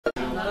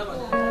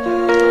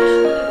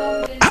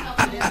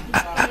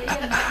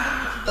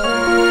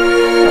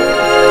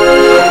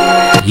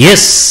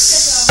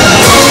Yes.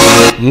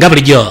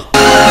 Ngabulijo.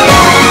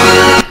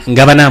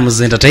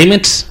 Ngabanamuzi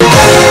Entertainment.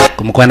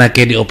 Kumukwana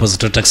kedi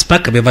opposite tax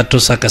park beva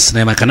tusaka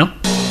cinema kano.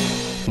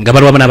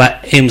 Ngabalwa bana ba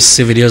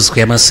MC videos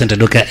kwa Center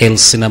Doka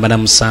LC na bana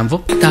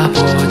musanvu.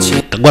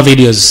 Kagwa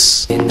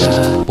videos.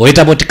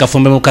 Boita boti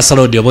kafumbe mu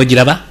kasalodi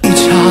obojiraba.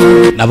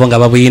 Nabo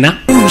ngababuyina.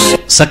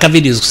 Saka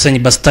videos kusenyi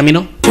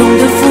bastamino.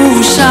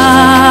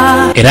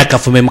 Era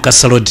kafumbe mu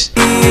kasalodi.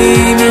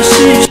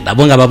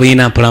 Nabo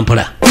ngababuyina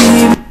mpola.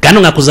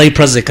 Kano ngakuzai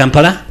Praze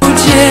Kampala.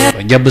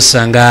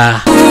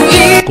 Wajabusanga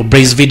ku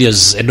Braze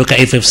Videos Edoka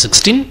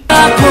FF16.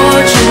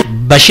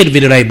 Bashir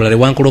Video Library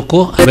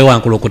wankuloko abe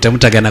wankuloko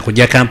temutagana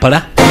kujja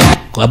Kampala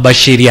kwa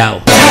Bashir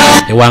yao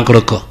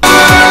wankuloko.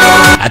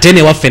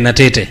 Atene waffe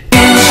natete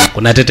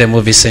kuna Tete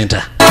Movie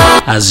Center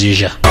as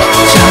usual.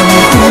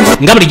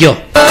 Ngabulijo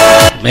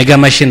Mega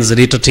Machines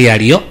lito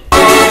tiyaliyo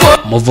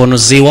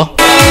muvonuziwo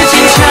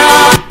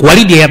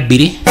walidi ya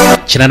 2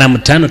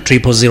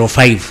 85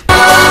 0005.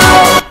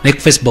 Nek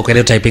Facebook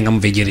eleo typinga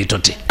mvijiri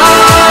toti.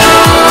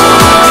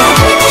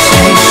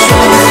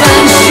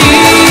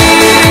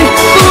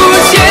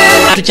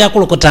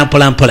 Tuchakulu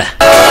kutampola mpola.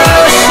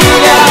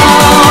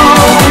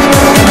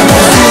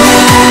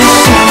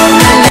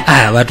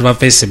 Watu wa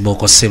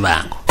Facebook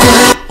sibango.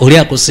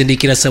 Ulia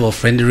kusindikira sebo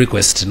friend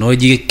request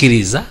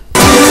nojikiriza.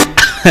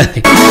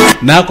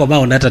 Nako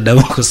bao nata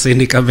damu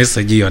kusindika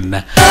message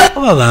yonna.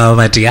 Baba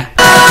matia.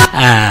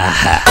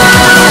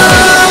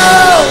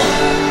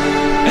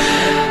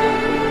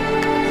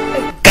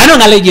 Kano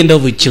nga Legend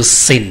of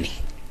Chusen.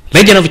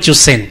 Legend of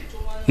Chusen.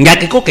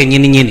 Ngakeko ke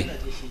nyini.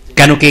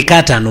 Kano ke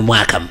katano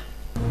mwaka.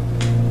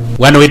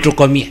 Wano wetu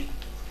komie.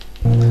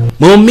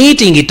 Mu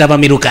meeting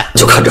itabamiruka.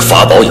 就看着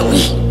法宝有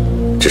意，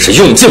只是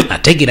用尽。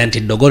 Ategira nti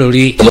dogolo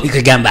li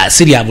ikagamba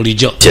asiri ya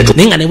bulijo.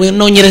 Ninga ne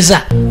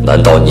wenonyereza.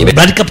 难道你们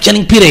Bali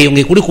capturing pire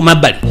yonge kuli ku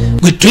mabbali.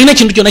 Gwe tulina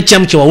kintu kyonna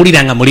kyamu kye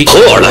wawuliranga muli. 何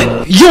而来？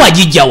 Yo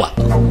ajijawa.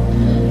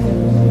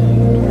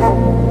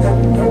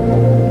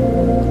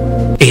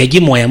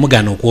 Eyajimu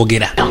yamugana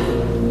okwogera.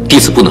 弟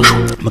子不能说。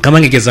 Mukama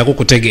ngegezaako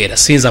kutegeera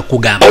sinza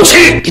kugamba. 抱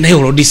歉。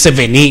 Kinayo Lord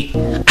 7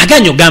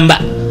 aganyo gamba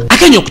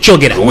aganyo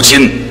okukyogera. 如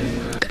今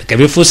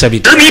Kabifuusa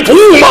biti. 执迷不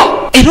悟吗？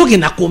 Era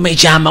ogenda kuuma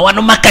ekyama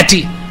wano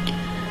makati.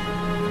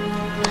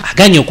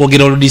 Aganyo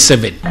okwogera Lord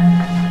 7.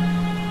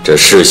 这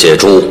嗜血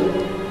珠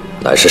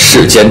乃是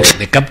世间之，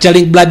 The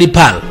capturing bloody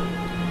pearl.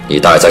 你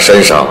带在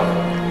身上，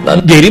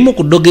难 Lyerimu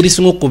ku ddoggo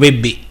erisimu okuba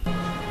ebbi.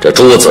 这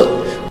珠子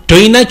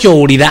Toyina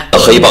ky'owulira.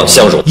 黑棒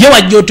相融。 Ye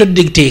wajja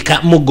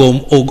otoddeteeka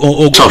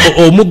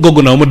omuggo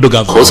guno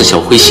omuddugavu. 猴子小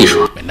灰戏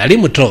耍， Nali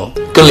muto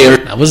跟灵儿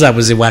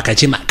nabuzaabuzibwa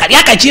akakima. Kali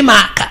akakima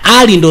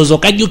ali ndowooza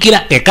okajjukira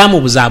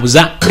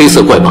tekamubuzaabuza. 黑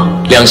色怪蟒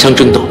两相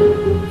争斗，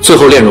最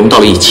后炼融到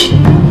了一起，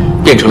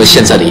变成了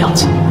现在的样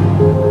子。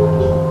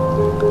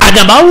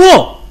 Agamba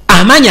wo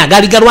amaanyi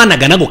agaali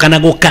galwanagana gokka na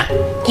gokka.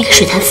 那个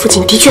水潭附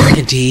近的确很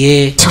Nti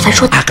ye 小凡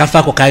说 akafo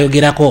ako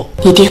kayogerako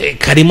一定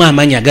kalimu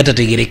amaanyi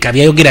agatategereka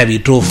byayogera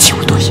bituufu. 气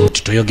不多疑。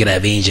 Toyogera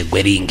bingi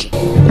gwe lingi.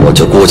 我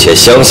就姑且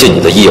相信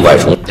你的意外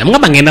融。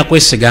 Yamugamba ngenda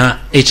kwesiga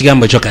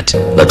ekigambo ekyo kati.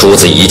 那珠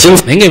子已经，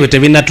 Naye ng'ebyo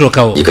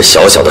tebinnatuukawo. 一个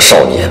小小的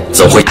少年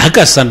怎会？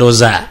 Akasa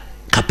ndowooza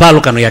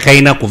kapaalo kano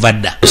yakalina kuva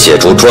dda. 血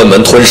珠专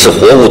门吞噬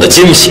活物的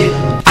精血，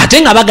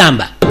 Ate nga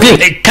bagamba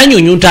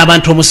kanyunyunta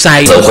abantu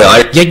omusaayi 怎会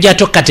安？ yajja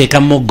tokkateeka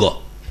mu muggo.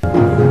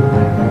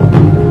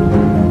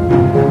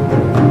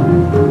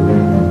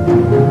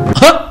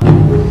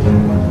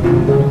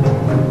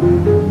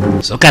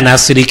 Soka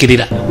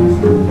n'asirikirira.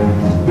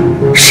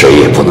 谁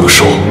也不能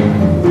说。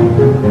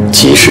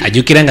即使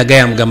Ajjukira nga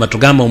gayamugamba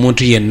tugamba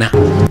omuntu yenna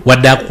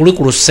wadde akuli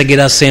ku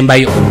lusegera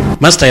asembayo.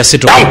 Master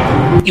yasituka.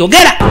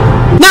 Yogera!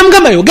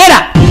 Namugamba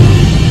yogera!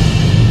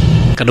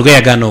 Kadogo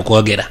yagaana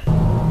okwogera.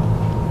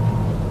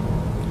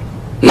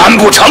 难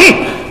不成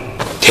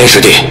天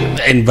师弟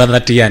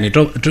Envadatiyani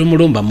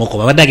tumulumba moko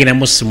babadde agenda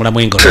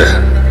musimulamu engalo. 是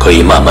可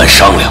以慢慢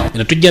商量？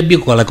 Bino tujja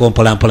bikolalako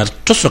mpolampola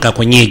tosoka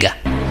kunyiiga.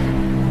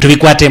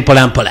 Tubikwate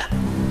mpolampola.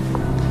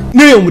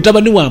 Naye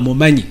omutabani wa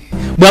mumanyi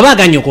bw'aba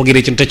aganye okwogera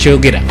ekintu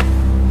takyogera.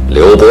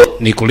 刘伯，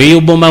 Ni ku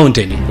Leubo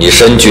Mountain 你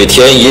身具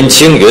天阴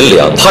青云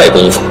两派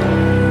功法，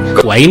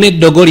 wayina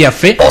eddogo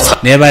lyaffe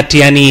ne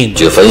Batiyani.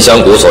 据焚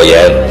香谷所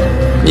言，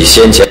你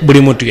先前 Buli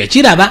muntu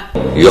yakiraba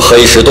于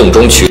黑石洞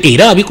中取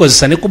era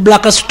wabikozesa ne ku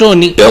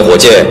Blackstone. 玄火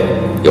剑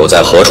又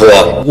在何处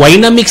啊？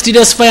 Wayina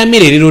Mysterious Fire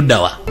Mirror erirudda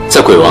wa?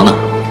 在鬼王那儿，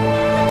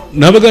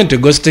 Nabaga nti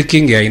Ghost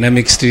King yalina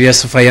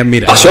Mysterious Fire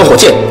Mirror. 把玄火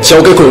剑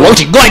交给鬼王。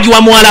 Nti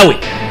gwagiwa muwala we.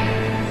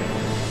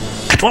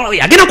 Katwala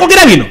we agenda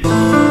kwogera bino.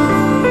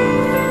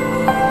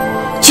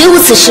 绝无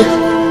此事，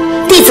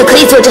弟子可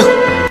以作证。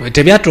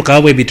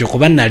 Tebyatuukawo bwe bityo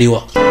kuba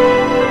naliwo.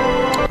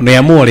 Ono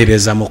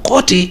yamuwolereza mu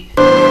kooti.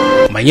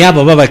 Omanyi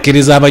abo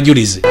babakkiriza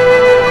abajulizi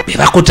be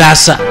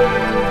bakutaasa.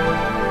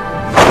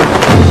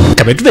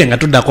 Kabe tuve nga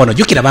tuddako ono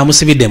jjukira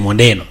bamusibidde mu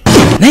ndeeno.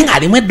 Naye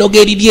ng'alimu eddogo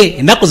erirye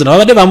ennaku zino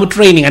babadde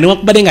bamutraining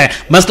newankubadde nga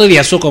master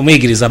yasooka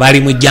omuyigiriza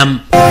baali mujjamu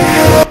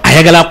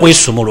ayagala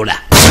kwesumulula.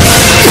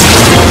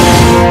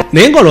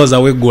 naye ng'olowooza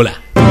weggula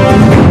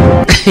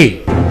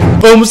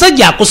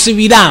omusajja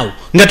akusibiraawo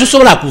nga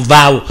tosobola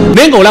kuvaawo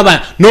naye nga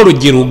olaba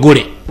n'oluggi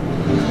luggule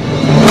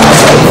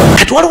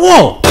kati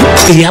waliwo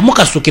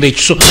eyamukasukira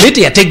ekiso naye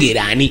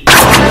teyategeera ani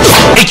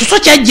ekiso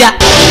kyajja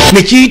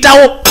ne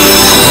kiyitawo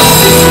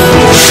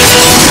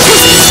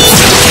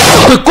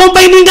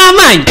kwekombayininga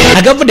amaanyi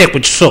agavudde ku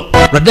kiso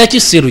lwaddala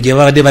kisiiru gye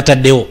babadde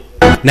bataddewo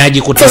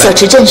n'agikutula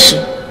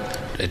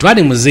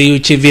twali mu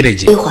ziyuki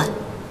village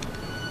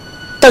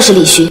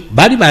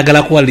baali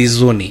baagala kuwa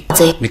lizuni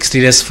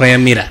mysterious fire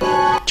mirror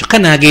kyokka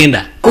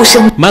n'agenda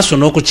maaso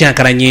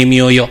n'okukyankalanya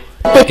emyoyo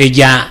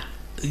egya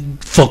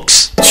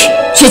fox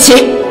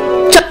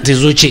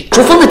zizuki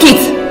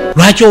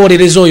lwaki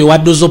owolereza oyo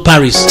wadduzo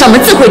paris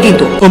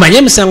omanye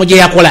emisango gye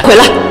yakola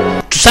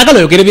tusagala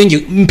oyogere bingi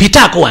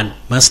mpitaako wano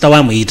masita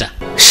wamuyita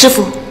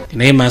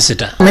naye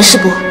masita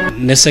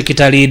ne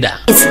sekitaliida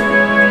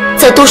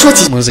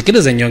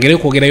munzikirize nyongere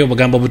kwogerayo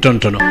obugambo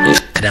butonotono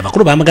kati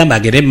abakulu bamugamba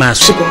agere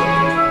emaaso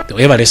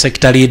webale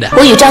sekitaliida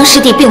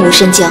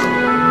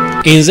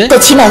nze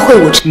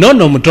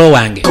nono omuto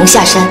wange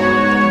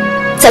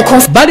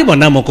bali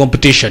bonna mu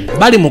competition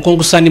bali mu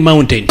kongusani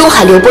mountain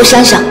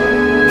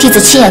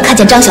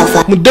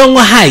mu dongo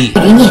hai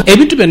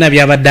ebintu byonna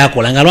byabadde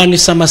akola nga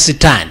lwanisa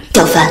masitaani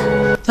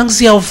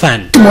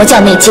zangisiyaofan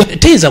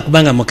teyinza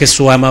kubanga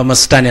mukesi wa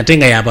masitaani ate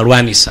nga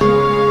yabalwanisa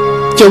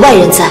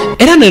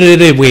era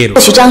nerero ebweru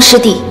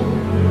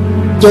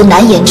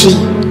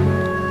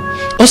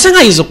osanga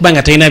ayinza okuba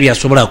nga talina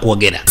byasobola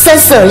kwogera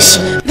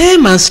naye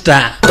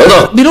masita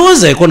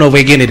birowoozeeko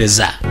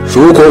n'obwegendereza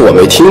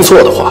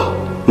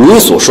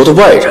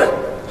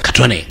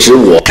katone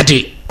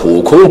kati 普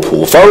空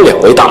普方2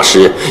位大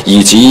师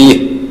以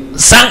及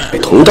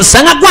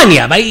sanga kwani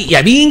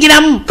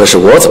yabiyingiramu 可是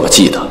我怎么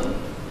记得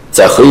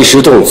在黑石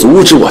洞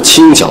阻止我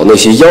清剿那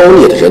些妖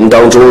孽的人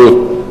当中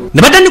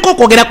ne batandika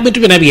okwogera ku bintu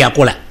byonna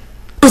byeyakola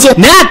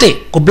naye ate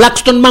ku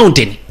blackstone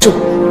mountain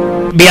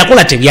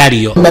byeyakola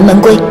tebyaliyo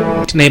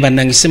naye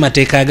bannangise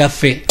mateeka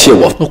agaffe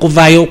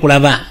okuvaayo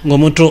okulaba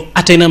ng'omuntu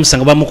atalina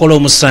musango bamukola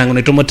omusango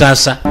ne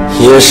tumutaasa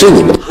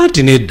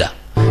ati nedda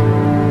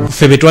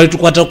ffe be twali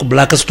tukwatako ku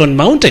blackstone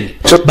mountain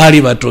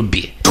baali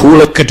batobbye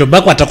keto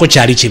bakwatako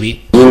kyali kibi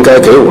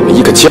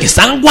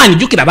esangwani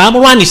jjukira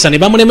baamulwanisa ne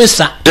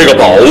bamulemesa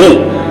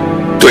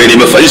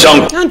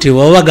anti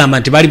baba bagamba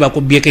nti baali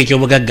bakubyeko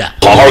ekyobugagga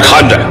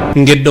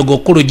ng'eddogo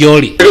kkulu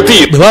gy'oli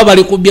bwe baba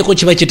balikubyeko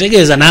kiba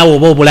kitegeeza naawe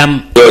oba obulamu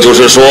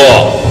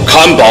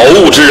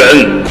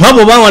kuba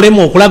bw'oba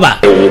walema okulaba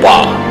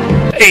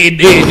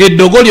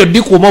eddogo lyo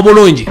ddikuuma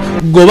bulungi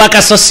goba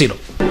kasasiro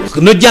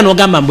nojja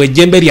n'ogamba mbu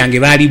ejjembe lyange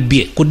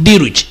baalibbye ku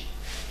ddiru ki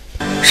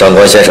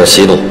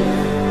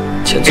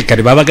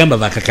kati babagamba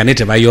bakakane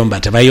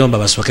tebayomba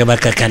basooke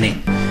bakakane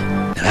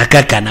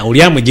nebakakana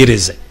oli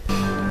amujereze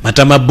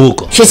matama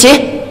buuko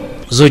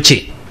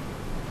zuki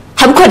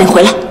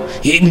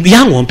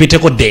yangu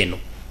ompiteko ddeeno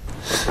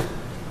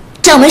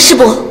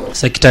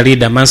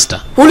sekitaliida master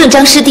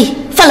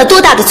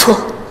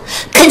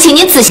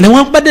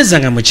newankubadde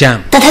zanga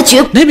mukyamu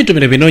naye ebintu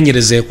bino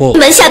binoonyerezeeko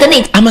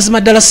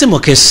amazima ddala si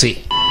mukesi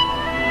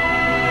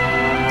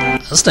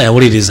masita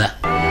yawuliriza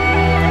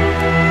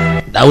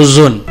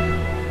dawuzon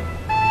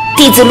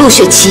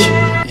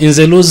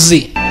nze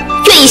luzi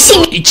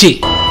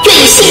ki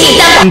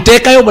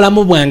nteekayo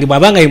obulamu bwange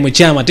bw'abanga ye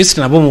mukyamu ate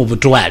siti nabo mu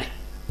butwale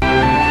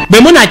bwe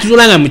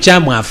munaakizula nga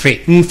mukyamu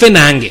afe nfe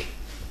nange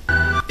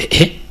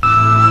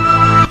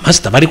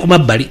masita bali ku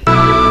mabbali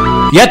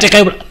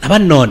yateekayo naba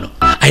noono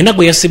alina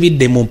gwe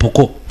yasibidde mu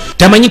mpuko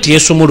tamanyi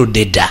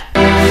tiyesumuludde dda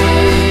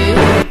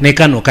ne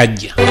kano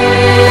kajja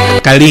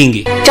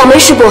kalingi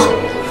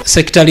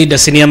sekitaliida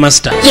senior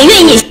master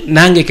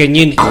nange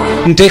kenyini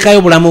nteekayo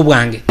obulamu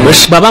bwange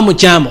bwaba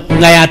mukyamu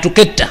nga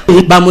yatuketta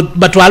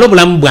batwale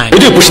obulamu bwange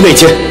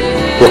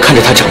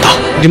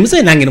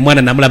ndimuzeyi nange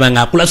nomwana namulaba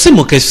nga akula si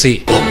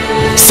mukesi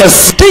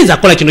teyinza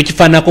kukola kino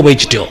kifaanako bwe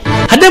kityo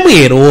addemu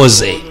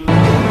yerowooze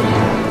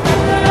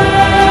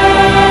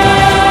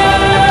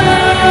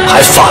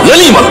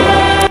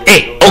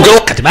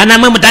kati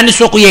banamwe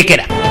mutandise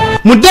okuyekera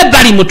mudde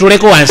ebbali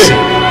mutuleko wansi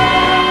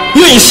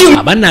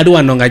abanna ali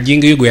wano nga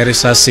jingiyo gwe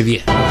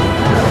yalesaasibye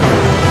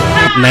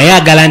naye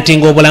agala nti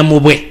nga obulamu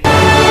bwe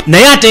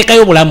naye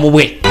ateekayo obulamu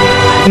bwe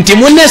nti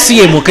munne si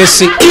ye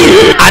mukesi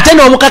ate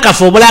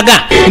n'obukakafu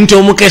obulaga nti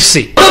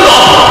omukesi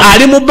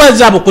ali mu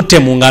bbazi abukutte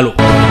mu ngalo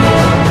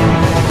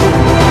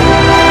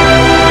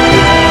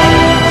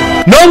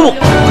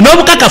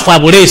n'obukakafu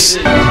abuleesi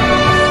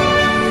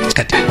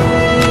kati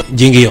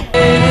jingiyo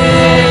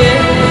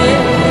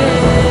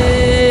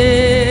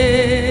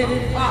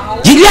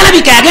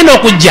alabika yagenda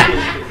okujja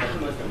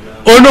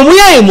ono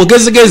muyaye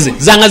mugezigezi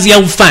zangazi ya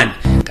ufani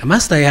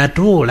kamasita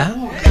yatuula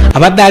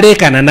abadde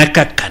aleekana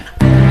nakkakkana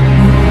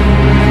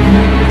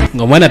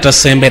ng'omwana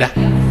tasembera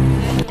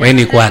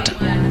wenikwata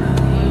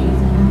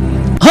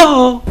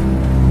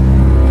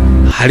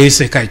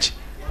aliise kaki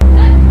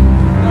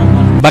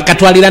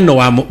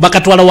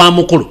bakatwala wa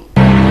mukulu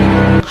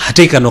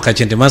ate kano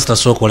kaki nti masita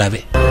sooka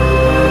olabe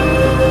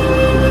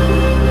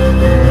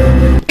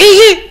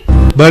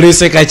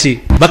balese kaki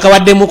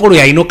bakawadde mukulu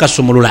yalina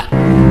okasumulula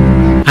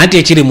anti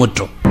ekiri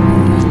muto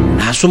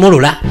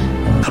nasumulula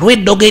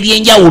alw'eddogo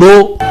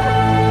ery'enjawulo.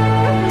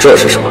 这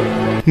是什么？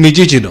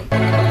 niki kino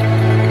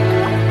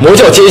魔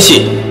教奸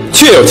细，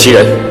确有其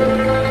人。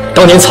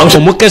当年藏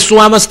身 omukessi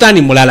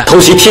w'amasitaani mulala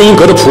偷袭天音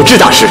阁的普智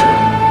大师，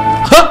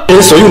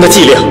人所用的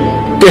伎俩，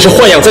便是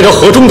豢养在这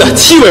河中的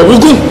7尾蜈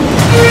蚣。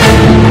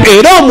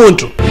 era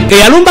omuntu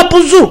eyalumba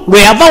puzu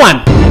lwe yava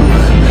wano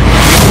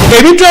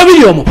ebintu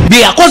ebiri omwo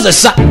bye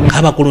yakozesa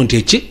abakulu nti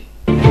eki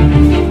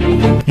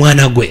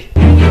mwana gwe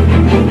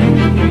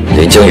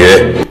林惊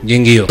云，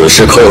 jingiyo 此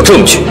事可有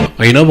证据？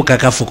 olina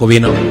obukakafu ku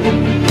bino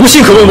不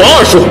信可问王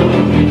二叔。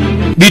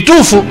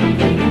 bituufu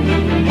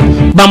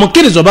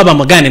bamukkiriza oba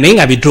bamugane naye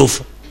nga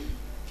bituufu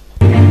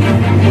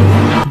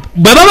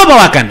bwe baba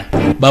bawakana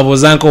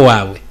babuuza nko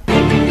waabwe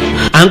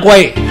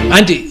ankwaye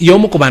anti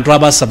y'omu ku bantu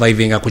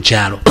abasavaivinga ku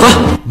kyalo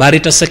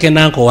baleeta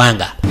sekendanko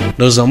wanga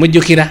ndowooza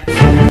omujjukira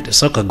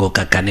tesooka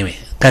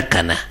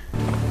kakkana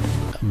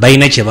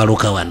balina kye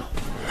baluka wano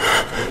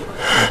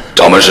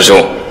掌门师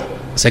兄，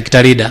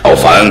 sekita leader 老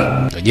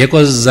樊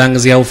ogyeko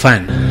zangizi ya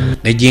ufan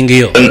ne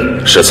jingiyo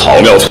是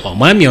草庙村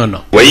omwami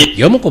ono 唯一，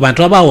 y'omu ku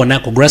bantu abawona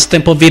ku grass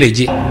temple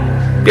village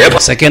别跑，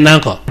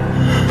 sekendanko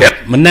别，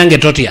 munange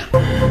totya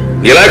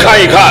你来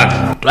看一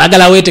看，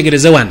 twagala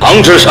weetegereze wano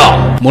堂之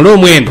上 muli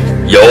omwendo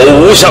有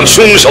无像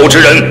凶手之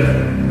人。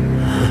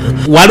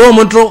 waliwo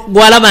omuntu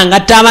gwalaba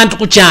ngatta abantu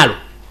ku kyalo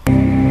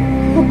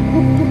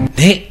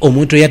naye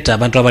omuntu yatta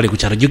abantu abali ku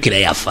kyalo jjukira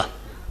yafa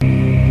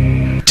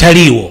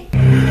taliiwo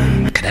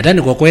kati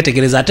atandika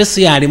okwetegereza ate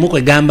si yalimu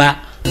kwegamba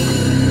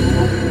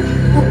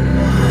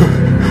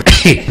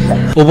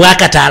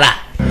obwakatala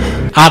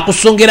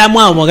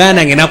akusongeramu awo muganda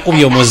nange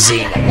nakubya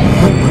omuzinga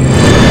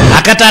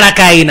akatala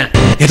kayina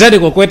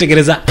yatandika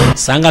okwetegereza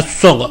sanga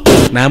songo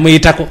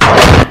namuyitako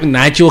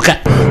nakyuka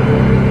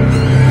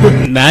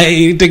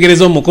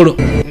nayetegereza omukulu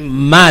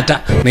maata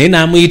naye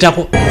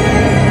namuyitako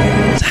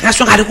sanga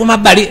songa ali ku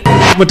mabbali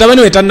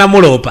mutabani we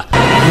tannamuloopa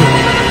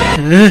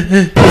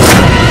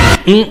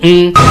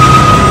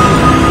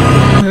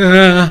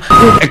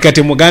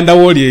kati muganda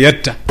wooli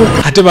eyatta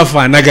ate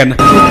bafaanagana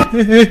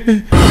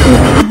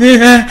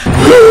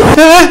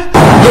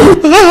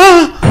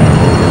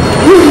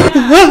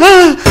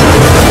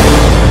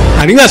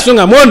alinga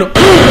songa mwono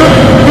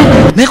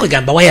naye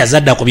kwegamba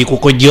wayazadda ku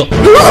bikukojjo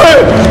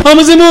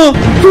omuzimu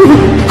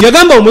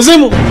yagamba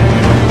omuzimu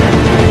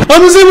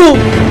omuzimu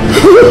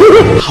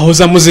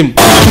awoza muzimu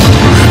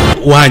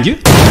wange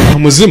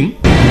omuzimu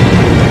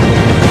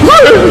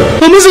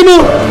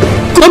omuzimu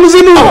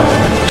omuzimu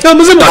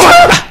omuzimu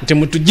nti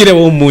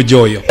mutugirewo omuuji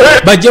oyo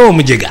bajjawo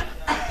omujega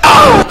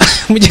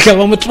mujega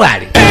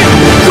bamutwale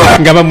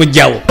nga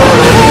bamugjawo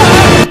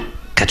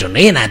katono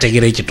ye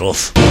n'ategera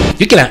ekituufu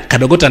jukira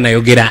kadogota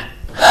nayogera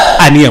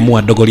ani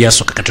yamuwa ddogo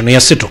lyasooka katono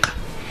yasituka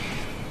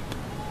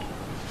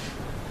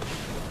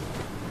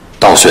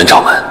道玄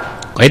掌门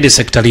kwaide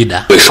sector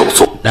leader 为首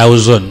座，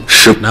 dawuzon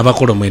是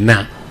n'abakulu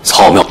mwenna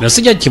草庙 no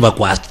sijja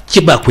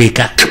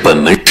kibakweka 是本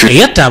门之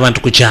eyatta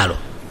abantu ku kyalo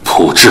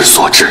普智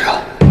所致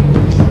啊，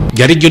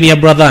 yali junior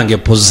brother wange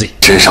puzi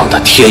身上的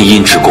天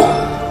阴之功，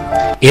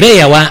 era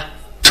eyawa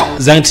手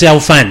zanti ya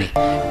ufaani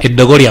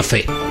eddogo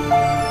lyaffe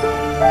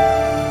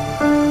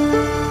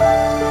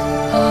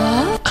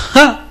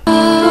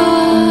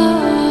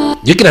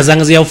jukira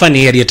zangizi ya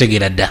ufaani yali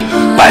etegeera dda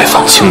拜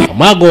访青云，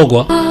 omwaga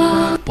ogwo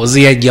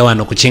puzi yajja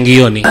wano ku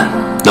kingiyoni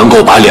能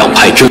够把两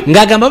派争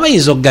ng'agamba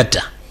bayinza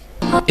okugatta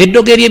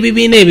eddogo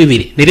ery'ebibiina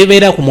ebibiri ne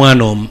libeera ku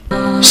mwana omu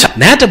下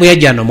naye ate bwe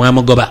yajja wano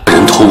mwamugoba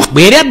人头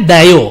bwe yali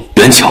addayo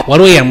元巧，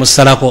 waliwo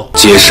yamusalako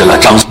揭示了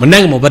张，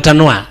 munnange mu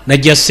batanwa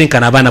najja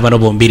sinkana abaana bano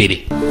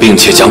bombiriri 并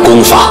且将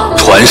功法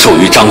传授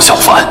于张小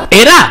凡，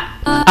 era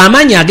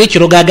amaanyi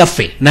ag'ekirogo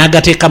agaffe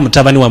n'agateeka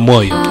mutabani wa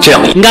mwoyo 这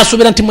样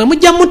ng'asuubira nti mwe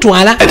mujja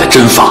mutwala 来的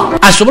真法。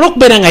 asobole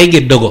okubeera ng'ayiga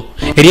eddogo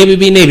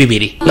ery'ebibiina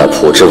ebibiri 那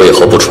普智为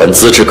何不传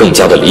资质更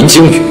佳的林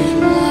惊羽，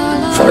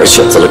反而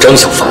选择了张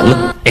小凡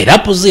呢？ era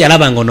puzi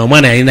yalaba ng'ono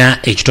omwana yalina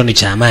ekitone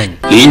ky'amaanyi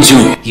林惊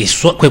羽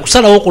kwe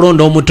kusalawo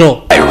okulonda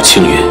omuto 带入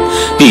青云，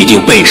必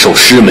定备受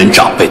师门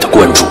长辈的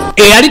关注。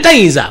 eyali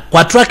tayinza ku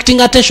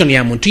attracting attention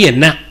ya muntu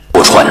yenna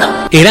不传呢，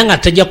 era nga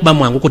tajja kuba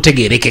mwangu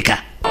kutegeerekeka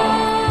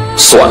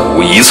算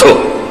无一策，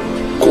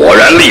果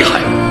然厉害。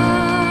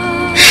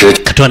师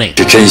katone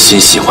是真心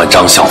喜欢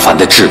张小凡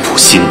的质朴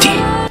心地，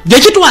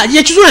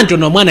 yekizula nti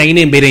ono omwana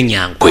alina embeera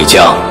ennyangu 会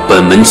将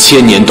本门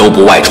千年都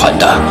不外传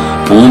的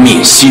不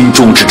灭心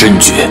中之真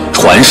诀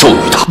传授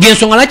于他。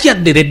 y'ensonga lwaki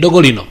yaddera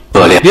eddogo lino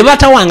恶劣 lye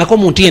batawangako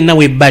muntu yenna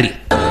webbali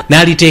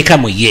n'aliteeka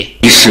mu ye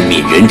一世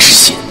泯人之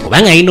心，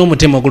 kubanga alina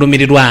omutima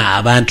ogulumirirwa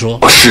abantu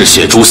我嗜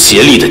血珠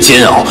邪力的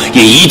煎熬，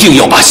也一定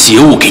要把邪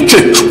物给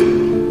镇住。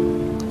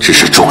只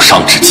是重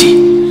伤之际，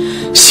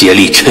邪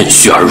力趁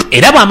虚而入，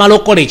 era bw'amala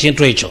okukola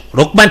ekintu ekyo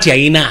olw'okuba nti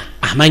alina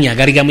amaanyi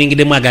agali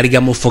gamuyingidemu agali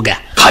gamufuga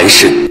寒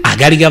肾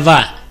agali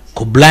gava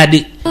ku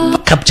blood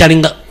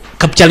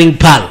capturing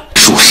pal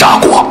术杀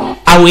光。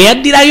 awo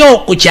eyaddirayo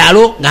ku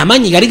kyalo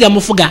ng'amaanyi gali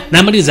gamufuga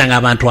n'amaliriza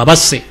ng'abantu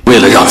abasse 为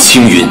了让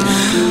青云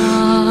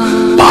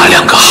把把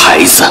2个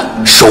孩子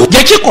收。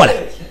yakikola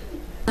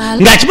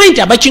ng'akimanyi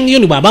nti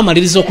abakingiyoni bw'aba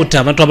amaliriza okutta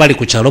abantu abali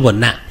ku kyalo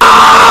bonna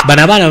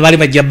bano abaana bali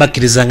bajja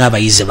bakkiriza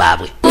ng'abayizi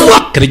baabwe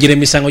keregera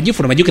emisango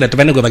gifuluma jjukira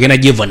tebalina gwe bagenda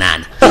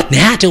givunaana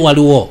naye ate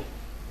waliwo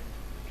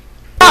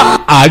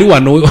ali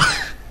wano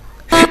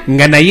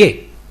nga naye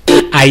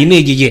ayina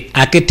egiye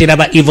akettera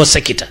ba evil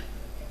sector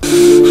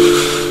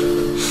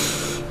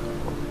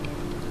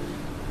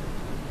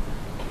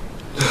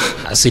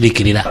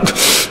asirikirira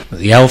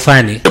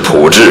yaufani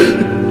朴质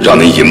让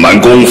你隐瞒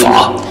功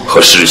法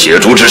和嗜血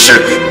珠之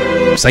事。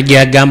 musajja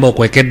yagamba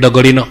okweka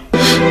eddogo lino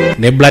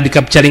ne blood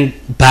capturing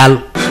pal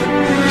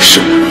是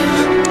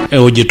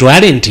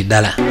ogitwale nti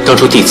ddala 当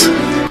初弟子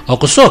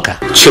okusooka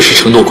确实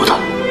承诺过他，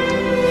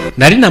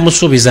 nali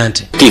namusuubiza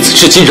nti 弟子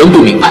至今仍不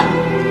明白，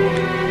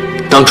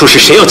当初是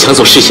谁要抢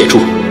走嗜血珠？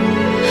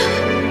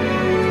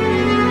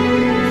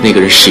那个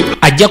人是有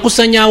ajja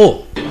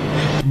kusanyaawo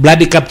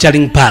blood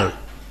capturing pal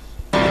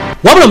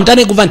wabula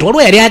omutane guva nti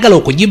waliwo yali ayagala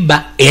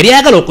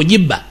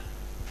okugibba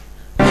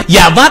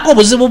yavaako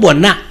obuzibu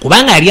bwonna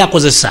kubanga yali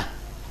akozesa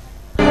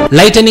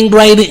lightning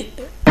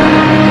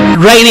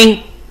riding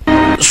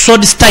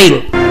sword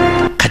style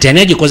kati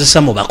ani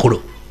agikozesa mu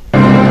bakulu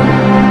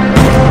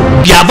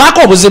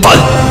byavaako obuzibu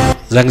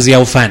zangizi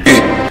yaufani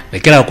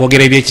lekera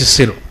okwogera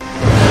ebyekisiro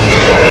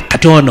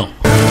kati ono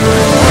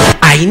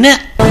ayina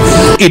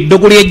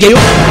eddogo lyejjayo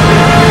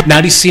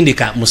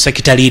n'alisindika mu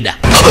sekita leader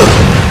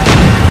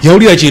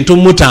yawulira kintu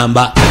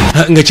mutamba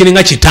nga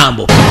kiringa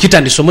kitambo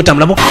kitandisa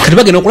omutambulabo kati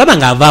bagenda okulaba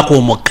ng'avaako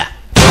omukka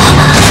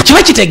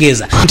kiba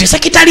kitegeeza nti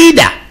sekita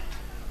leader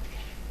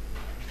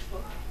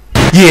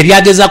ye yali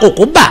agezaako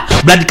okubba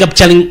blood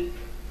capturing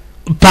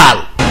pal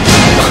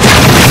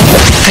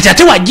kati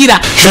ate wajjira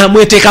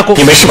namweteekako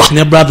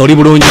ne brother oli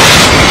bulungi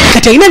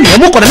kati alina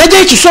byemukola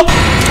najjayo ekiso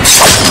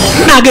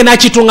n'agenda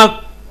akitunga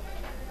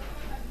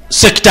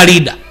sekita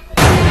leader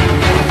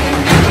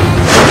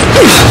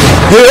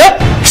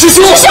师兄，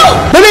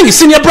妹妹，你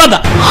senior brother，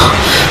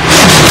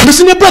 你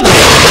senior brother，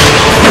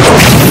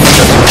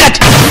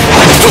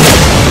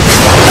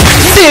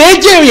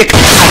 ndeejeyo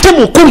ate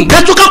mukulu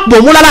nasooka kuba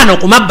omulala ano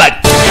ku mabbali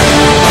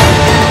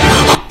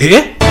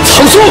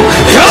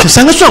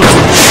sangasonga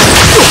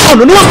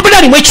ono niwakubira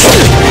alimu ekiso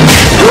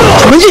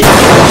omanyi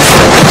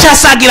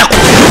kyasaagirako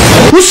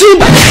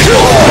musimba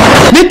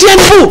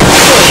netyanfu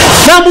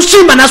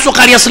namusimba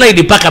nasooka alya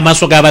slide paka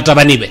maaso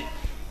g'abatabani be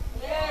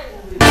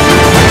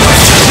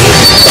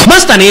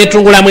master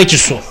neyetungulamu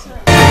ekiso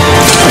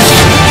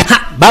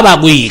baba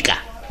aguyiika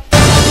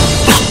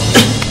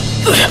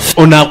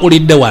ono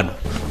akulidde wano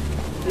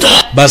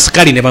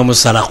basikali ne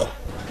bamusalako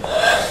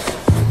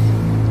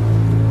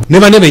ne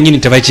bane benyini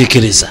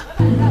tebakiikiriza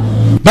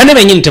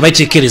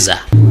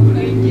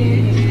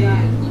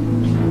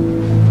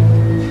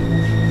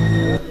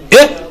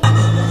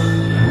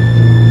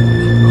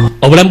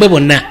obulamu bwe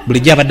bwonna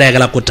bulijjo abadde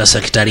ayagala kutta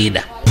sekita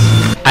leader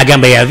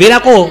agamba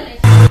yaviirako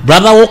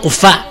brother wo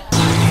okufa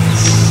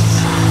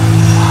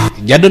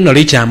jaddo nno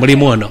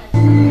likyamulimu ono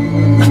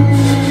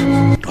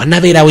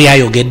twanabeerawo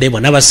yayogedde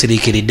bonna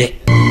basiriikiridde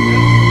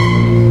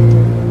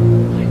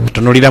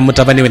tunulira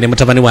mutabani we ne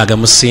mutabani we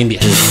agamusimbye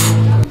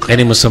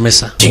kweri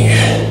musomesa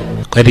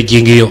kweri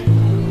jingiyo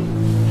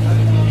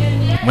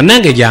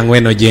munange jangu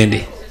eno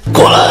gyendi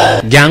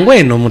jangu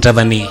eno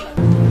mutabani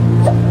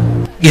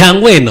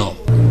jangu eno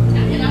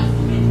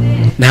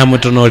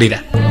namutunulira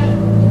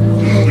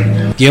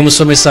ye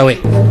musomesa we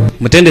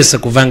mutendese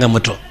kuvanga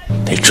muto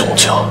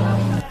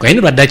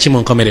kwayini lwadde ki mu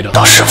nkomerero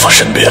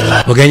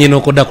ogenye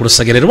n'okudda ku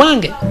lusegere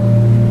lwange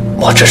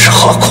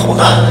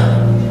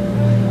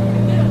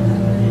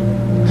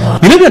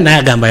bino byonna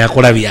yagamba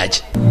yakola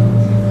byaki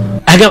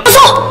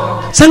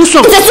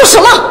sangasonga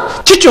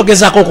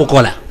kikyogezaako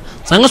okukola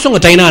sangasonga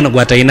talina wano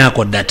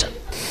gwatalinaako data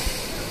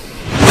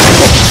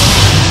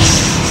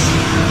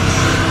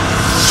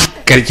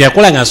kali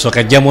kyakola ng'asooka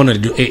ajjamu ono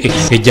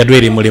ejjadwa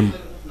erimulimu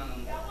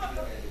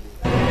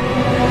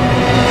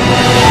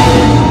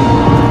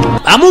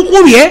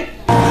amukubye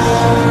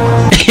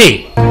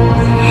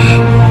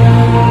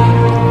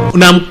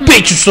namukuba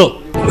ekiso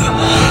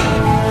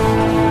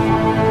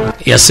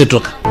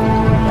yasituka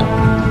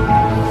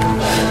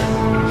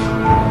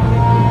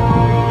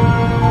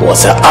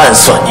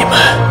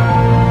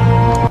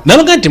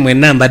nabaga nti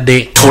mwenna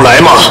mbadde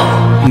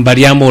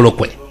mbalyamu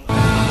olukwe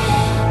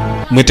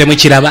mwe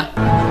temukiraba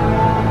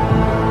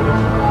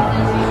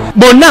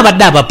bonna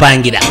abadde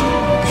abapangira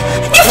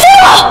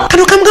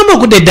kano kamugamba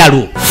ogudde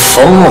eddalu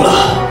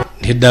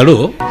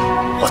eddalu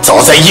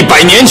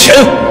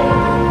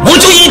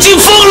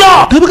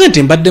nabaga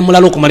nti mbadde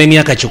mulala okumala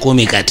emyaka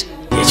 10 kati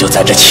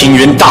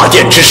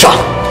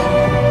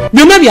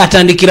byonna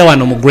byatandikira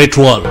wano mu great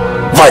wall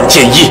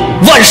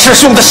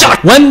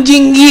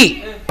wanjingi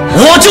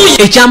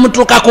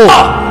ekyamutuukako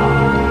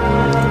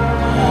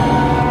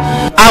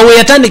awo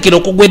yatandikira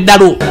okugwa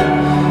eddalu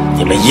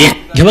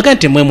yabaga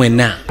nti mwe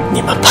mwenna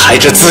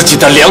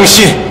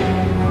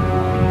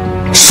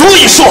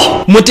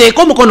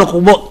muteeke omukono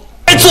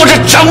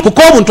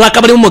kuko obuntu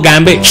akabalimu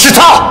mugambe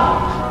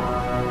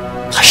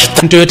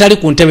nti oyo tali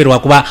ku ntebe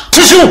lwakuba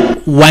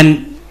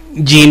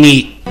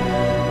jini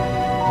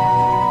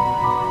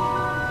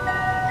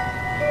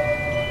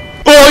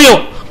oyo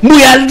mbu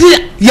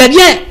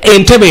yalya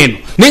entebe eno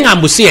naye nga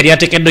mbusi yali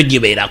ateekeddwa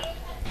gibeerako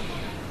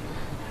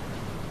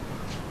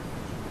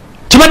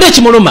kibadde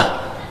ekimuluma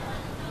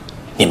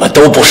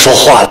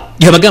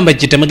yabagamba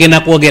kiti temugenda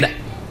kwogera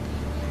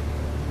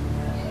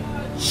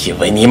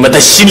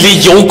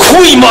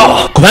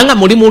kubanga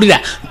mulimuwulira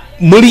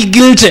muli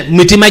guilty mu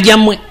mitima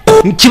gyammwe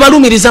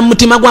kibalumiriza mu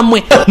mutima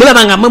gwammwe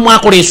mulaba nga mmwe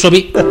mwakola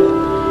ensobi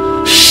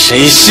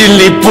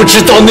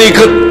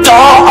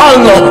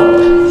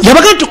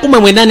yabaga nti kumwe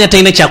mwenani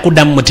atalina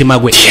kyakudda mu mutima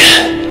gwe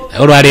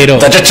olwaleero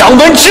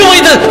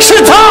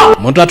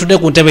omuntu atudde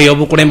ku ntebe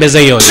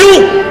y'obukulembeze yoyo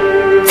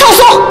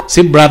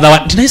si brother wa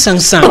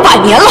tinaisangisa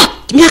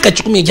myaka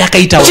 10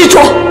 egyakayitawo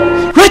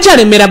lwaki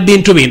alemera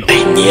bintu bino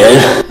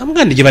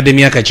amugandi gibadde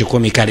myaka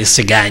 10 kale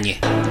siganye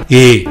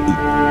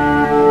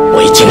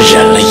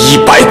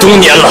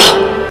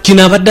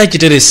kino abadde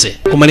akiterese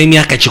kumala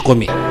emyaka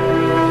 10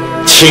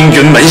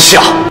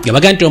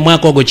 yabaga nti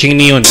omwaka ogwo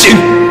kiniyoni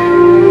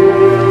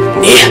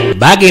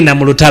bagenda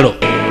mu lutalo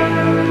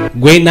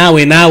gwe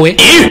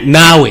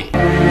naawe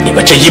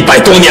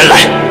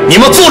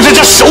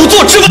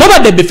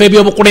babadde ebifo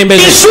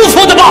ebyobukulembeze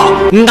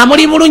nga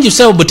muli bulungi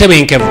sewo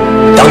butebenkevu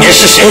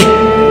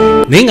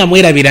naye nga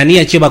mwerabira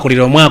niya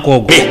kyebakulira omwaka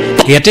ogwo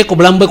eyateeka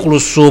obulamu bwe ku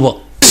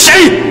lusuubo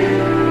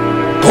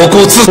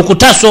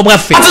okutaasa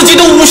obwaffe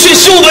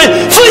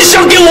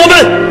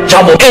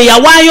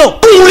eyawaayo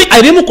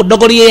ebimu ku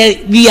ddogolo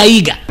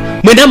lyeyayiga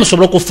mwena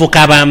musobole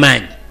okufuuka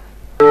ab'amaanyi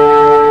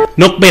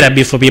n'okubeera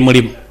bifo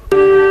byemulimu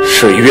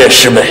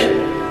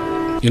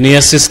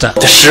yuniya sister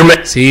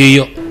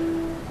siiyo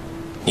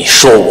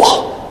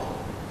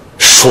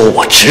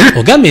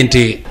ogambye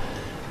nti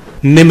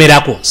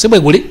nnemerako si bwe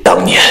guli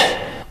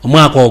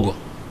omwaka ogwo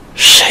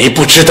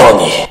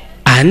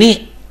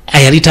ani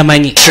ayali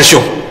tamanyi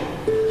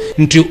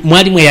nti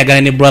mwali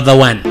mweyagala ne brother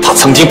one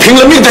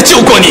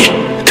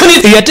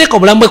eyateeka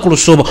obulamu bwe ku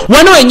lusuubo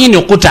wano wenyini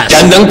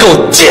okutaasa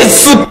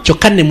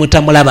kyokka ne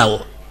mutamulabawo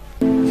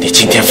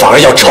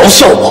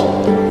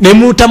ne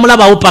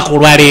mutamulabawo paka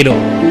olwaleero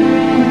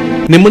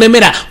ne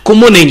mulemera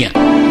kumunenya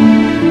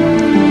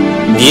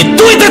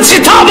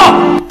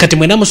kati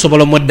mwena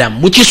musobola omuddamu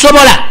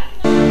mukisobola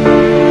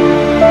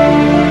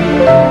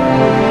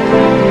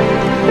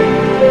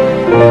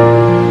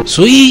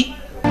suyi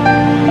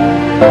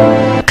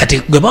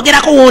kati gwe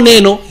bogerako woona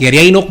eno yali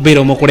alina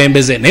okubeera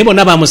omukulembeze naye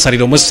bonna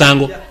bamusalira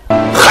omusango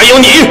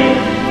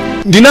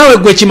ndinaawe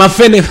gwe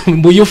kimafene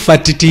mbuyufa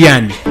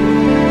titiyani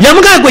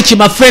yamugaa gwe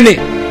kimafene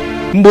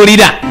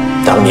mbulira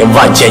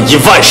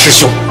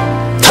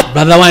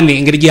brother wani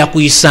engeri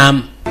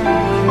gyakuyisaamu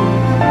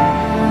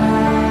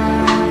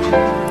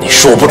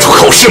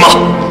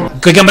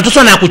kwegamba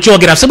tosobola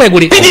nakukyogera si bwe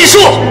guli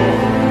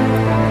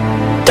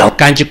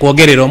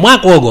kankikwogerera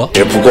omwaka ogwo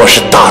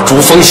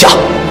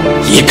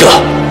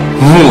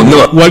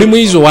wali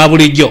muyizi owa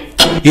bulijjo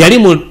yali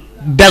mu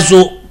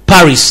dazo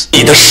paris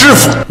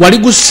wali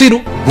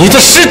gusiru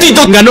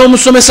nga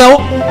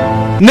n'omusomesawo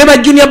ne ba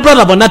junior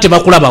brother bonna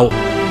tebakulabawo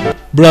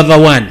brother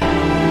one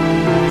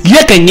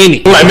ye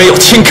kennyini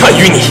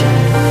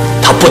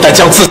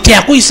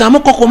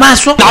teyakuyisaamuko ku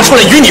maaso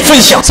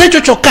si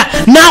ekyo kyokka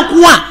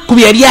n'akuwa ku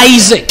bye yali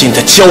ayize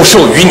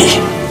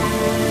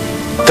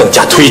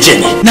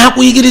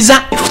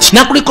n'akuyigiriza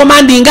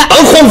n'akulikomandinga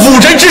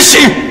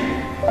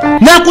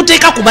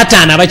n'akuteeka ku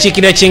bataano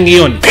abakiikirira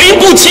kingiyoni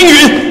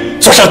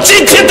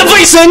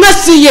senga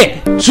si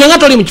ye senga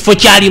toli mu kifo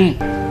kyalimu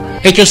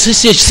ekyo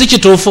si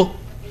kituufu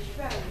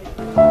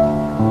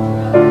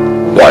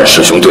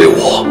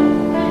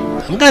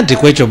amuga nti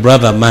ku ekyo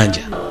brother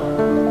manja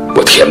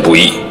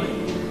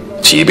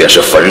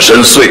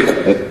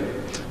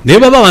naye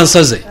baba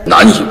wansaze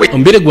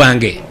omubiri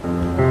gwange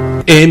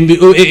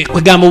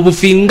kwegamba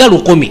obufinga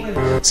 10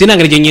 sina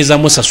ngeri gyenyiza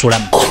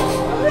musasulamu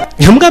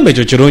yamugamba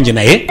ekyo kirungi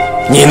naye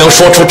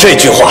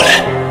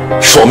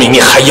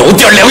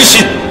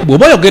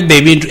bw'oba oyogedde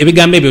ebintu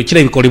ebigambo ebyo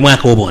kirabika oli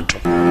mwaka obuntu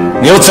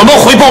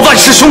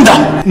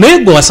naye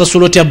gwe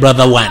wasasula otya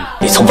brother one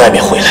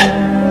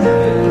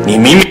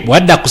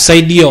bwadda ku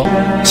saidi yo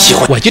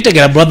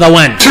wakitegera brother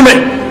one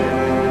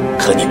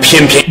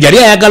yali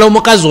ayagala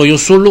omukazi oyo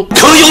sulu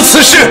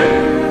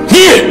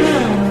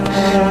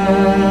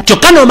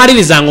kyokka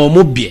n'omalirizanga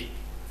omubbye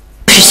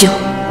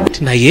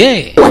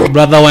naye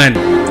brother one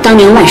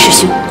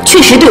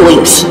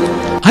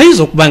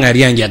ayinza okuba nga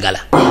yali anjagala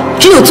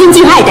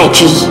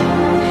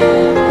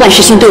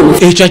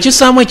ekyo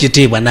akisaamu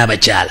ekitiibwa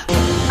n'abakyala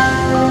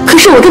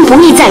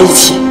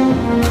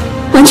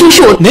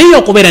naye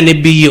okubeera ne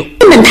biyo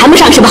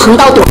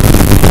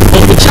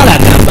omukyala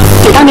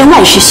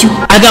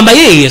agamba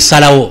ye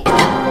yesalawo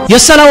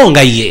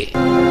nga ye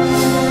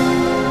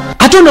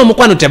ate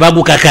n'omukwano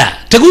tebagukaka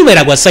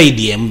tegubeera gwa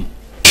saidi emu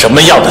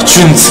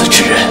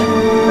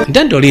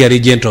nti oli yali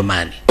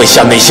gentleman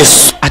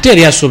ate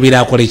yali asuubira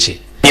akole ki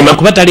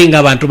kuba talinga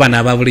abantu bano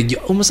ababulijjo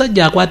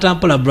omusajja akwata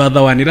mpola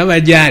brother one raba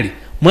gyali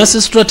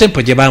mwasisitula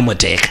tempo gye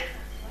bamuteeka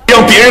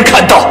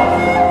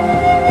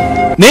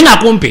naye nga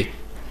kumpi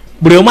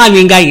buli omu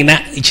alinga ayina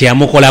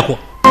kyeyamukolako.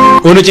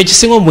 Ono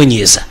kyekisinga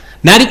omwenyiisa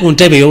n'ali ku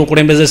ntebe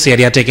ey'obukulembeze si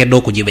yali ateekeddwa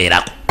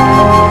okugibeerako.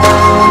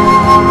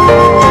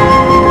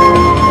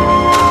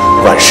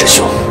 万师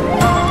兄，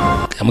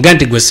 amugaa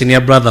nti gwe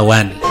senior brother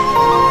wani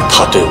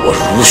他对我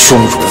如兄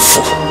如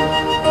父，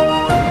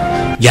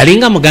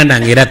 yalinga muganda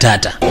ng'era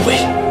taata. 喂，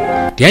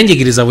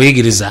 teyanjigiriza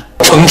buyigiriza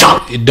成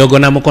长 eddogo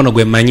na mukono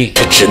gwe mmanyi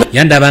这只能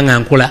yandaba nga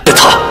nkula 是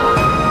他。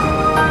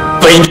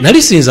悲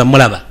nali siyinza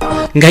mulaba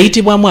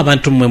ng'ayitibwamu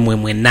abantu mmwe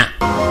mwenna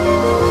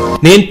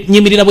ne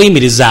nyimirira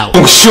buyimirizaawo.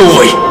 用修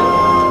为。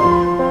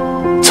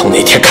从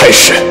那天开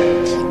始，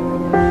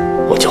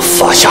我就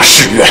发下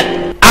誓愿，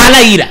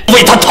 alayira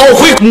为他讨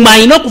回。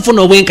 mwalina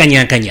okufuna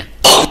obwenkanyankanya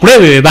kulebyo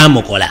bye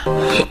baamukola.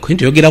 kwe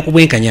ntiyogera ku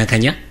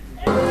bwenkanyankanya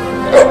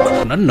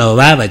nonno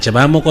baaba kye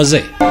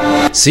baamukoze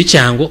si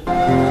kyangu.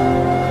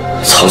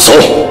 苍松，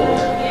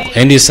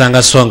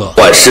 endisanga songo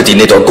万师弟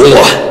那段公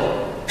案，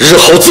日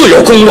后自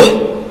有公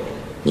论。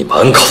你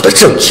满口的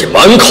正义，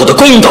满口的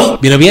公道，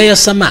 bino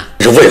byayasama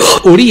是为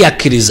何 oli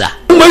yakkiriza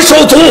出门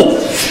手足？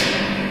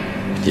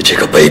你这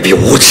个卑鄙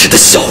无耻的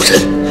小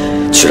人，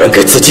居然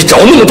给自己找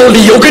那么多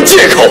理由跟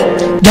借口。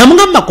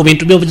 yamugamba ku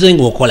bintu by'obuze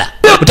ng'okola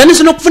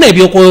otandise n'okufuna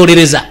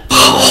ebyokwewolereza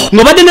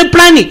ng'obadde ne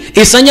pulani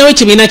esanyawo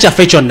ekibiina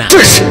kyaffe kyonna. 这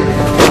是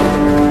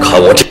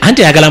看我这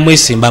anti ayagala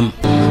mwesimbamu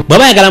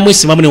bw'aba ayagala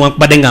mwesimbamu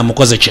newankubadde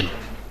ng'amukoze kino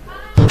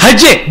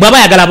haje bw'aba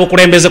ayagala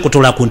abakulembeze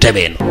kutuula ku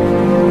ntebe eno.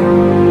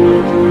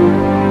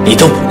 你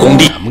的武功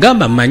力，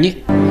 amugamba mmanyi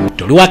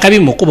toli wakabi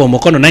mukuba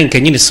omukono naye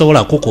nkenyini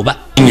sobola kukuba.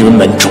 你们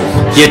门中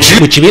也只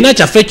mu kibiina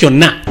kyaffe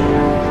kyonna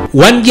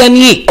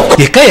wanjani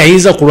yekka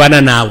yayinza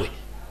okulwana naawe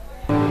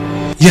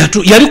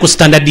yali ku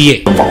standadi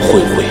ye. 王慧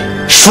慧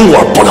疏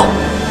而不漏。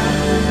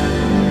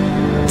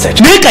在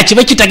这 naye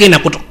kakibe kitagenda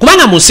kuto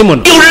kubanga mu nsi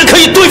muno 有人可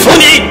以对付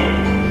你。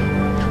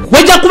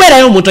 wajja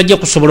kubeerayo omuntu ajja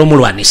kusobola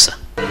omulwanisa.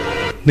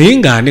 naye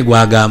ng'ani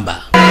gwagamba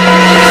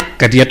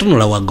kati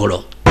yatunula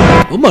waggulu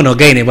bumono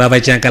gaine bw'aba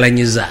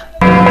kyankalanyiza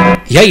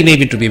yayina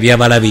ebintu bye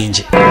byabala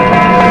bingi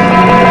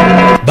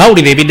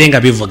bawulira ebidde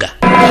nga bivuga.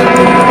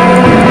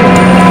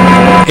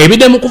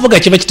 ebidde mu kuvuga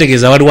kiba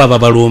kitegeeza waliwo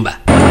ababalumba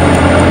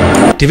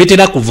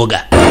tebitera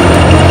kuvuga.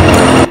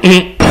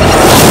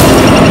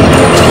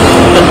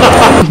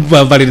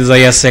 bavaliriza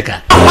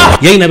yaseka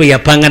yayina bwe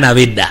yapanga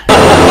nabedda.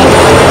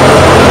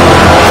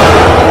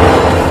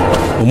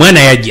 omwana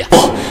yajja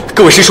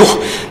各位师叔，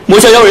魔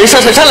教妖人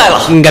上山来了。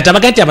 nga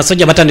tabaga nti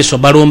abasajja batandise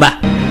obalumba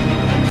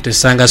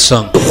tesanga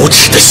song 无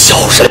耻的小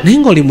人， naye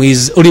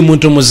ngaoli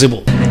muntu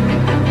muzibu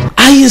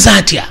ayinza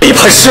atya 背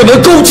叛师门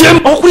勾结，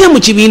 okulya mu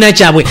kibiina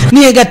kyabwe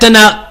niyegatta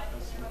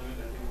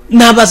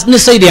ne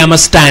saidi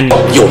y'amasitaani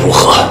又如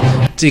何？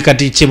 ti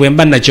kati kibwe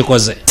mba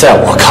nakikoze. 在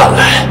我看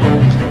来，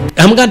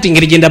 amuga nti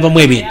ngeri gye ndabamu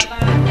ebintu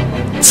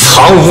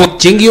藏污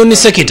kingiyoni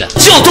sekita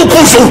教都不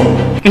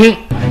如，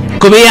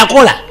 kwe bye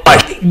yakola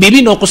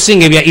bibi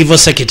n'okusinga ebya evil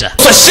sekita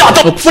算下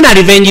等 okufuna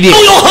revenge lye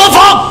又有何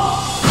妨？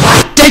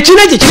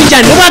 tekina kye kiri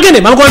kyandi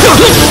obagende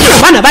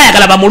baana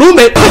bayagala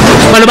bamulumbe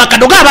bano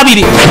bakadoga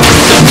ababiri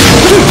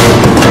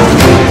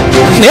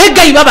naye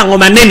gayi baba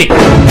ngoma nene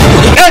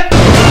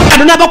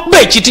ado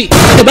nabakuba ekiti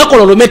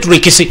tebakola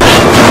olumeturikisi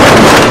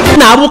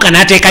naabuuka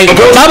n'ateekayo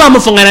baba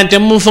bamufungana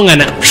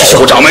ntemumufungana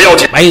首长们要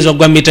紧， bayinza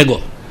okugwa mu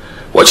mitego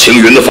我青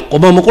云的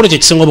kuba omukulu kye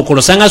kisinga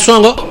obukulu sanga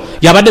songo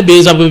yabadde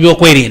beeza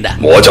byokwerinda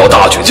魔教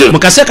大举进 mu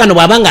kaseera kano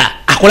bw'aba nga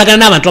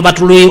akolagana n'abantu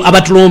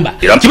abatulumba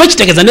kiba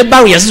kitegeeza ne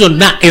barriers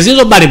zonna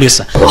eziyinza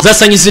obalemesa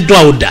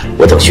zasanyiziddwawo dda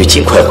我等需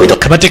尽快回到。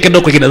 bateekeddwa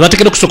okwegenda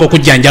bateekeddwa okusooka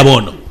okujjanjaba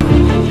ono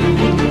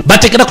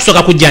bateekeddwa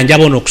kusooka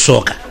kujjanjaba ono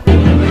okusooka.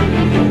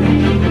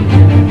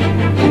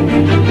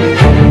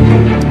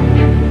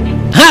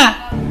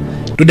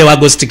 tudde wa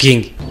Ghost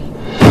King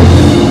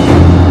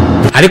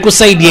ali ku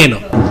saidi eno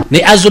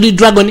ne Azuri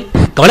Dragon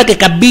kawalake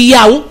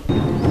kabiyaawo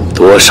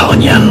多少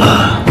年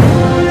了？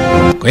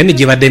 kwene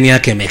gibadde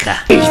myaka emeka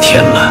这一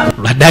天了，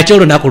 lwadde aki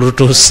olunaku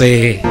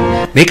lutuuse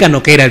naye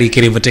kano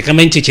keeraliikirivu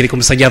tekamanyi kikiri ku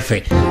musajja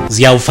ffe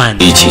ziyaufani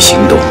一起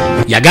行动。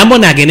 yagamba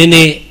onaagende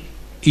ne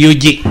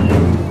yugi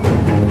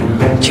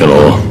青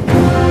龙，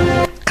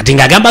 kati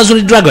ng'agamba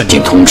Azuri Dragon 已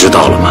经通知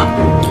到了吗？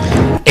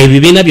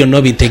 ebibiina byonna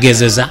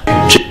obintegeezeza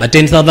ba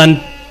 10,000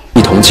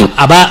 一同进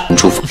aba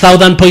出府。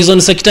 1000 poison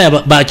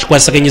sector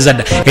bakikwasaganyizza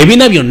dda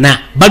ebibiina byonna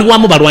bali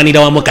wamu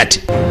balwanira wamu kati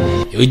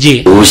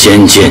yugi 无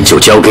仙剑就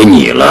交给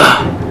你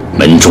了，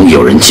门中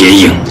有人接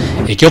应。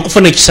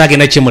 ekyokufuna ekiso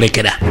agenda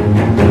kimulekera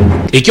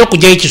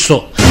ekyokugyayo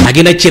ekiso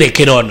agenda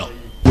kirekera ono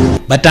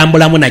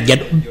batambulamu najja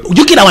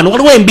jukira wano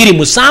waliwo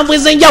 27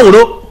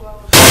 ez'enjawulo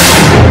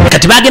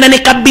kati bagenda ne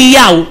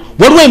kabiyaawo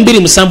waliwo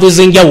 27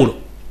 ez'enjawulo.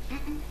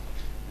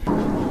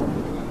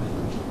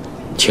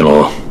 青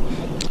龙，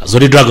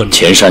 Azuri Dragon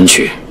前山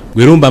去，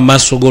 gwirumba mu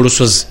maaso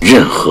g'olusozi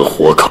任何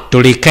活口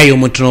tolekayo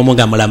omuntu n'omu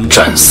nga mulamu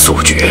战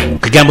速决。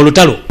 kugamba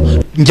olutalo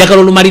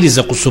njagala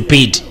olumaliriza ku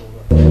supiidi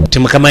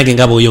temukamange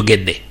nga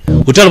bw'oyogedde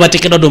olutalo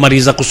bateekeddwa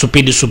odumaliriza ku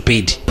supiidi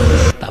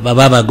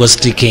ababa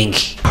Ghost King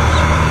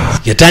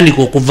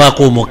yatandika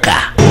okuvaako omuka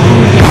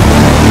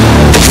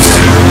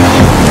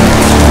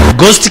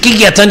Ghost King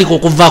yatandika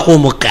okuvaako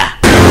omuka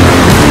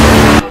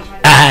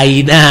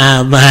ng'ayina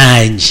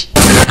amaanyi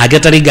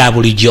agatali ga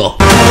bulijjo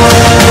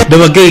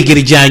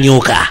bwebageyigiri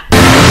gyanyuuka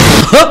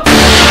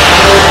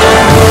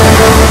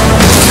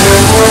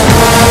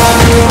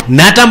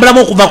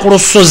n'atambulamu okuva ku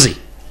lusozi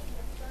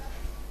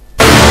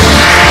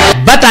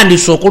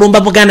batandise okulumba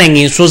Buganda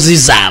ng'ensozi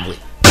zaabwe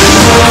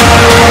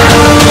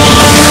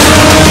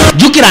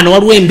jjukira no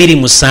waliwo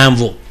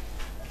 2-7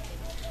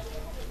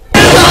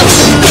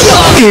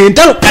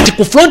 entalo kati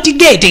ku front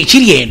gate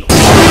ekiri eno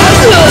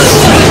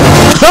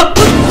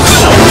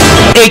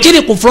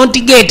ekiri ku front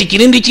gate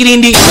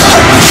kirindi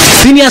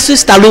senior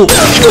sister Lu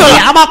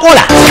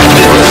yabakola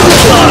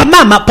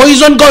mama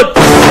poison god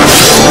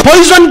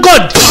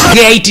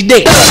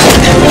gayitidde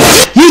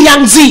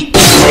yiyangzi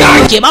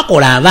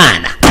kyebakola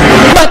abaana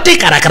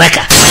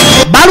batekarakaraka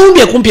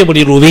balumbye kumpi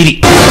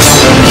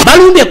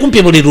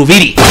buli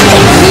lubiri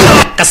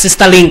ka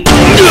sister link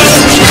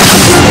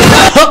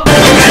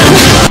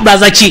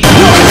Brazachi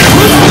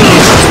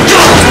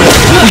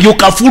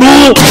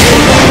yukafulu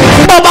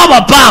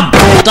baba pam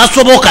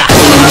tasoboka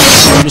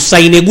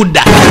musaine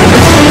gudda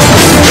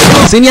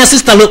senior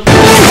sister Lu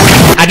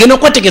agenda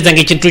okwetegeza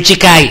ng'ekintu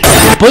kikayi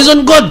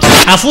poison god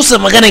afuuse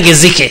magana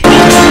ngezike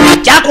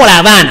kyakola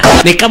abaana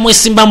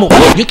nekamwesimbamu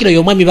jukira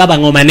yo mwami baba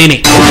ngoma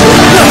nene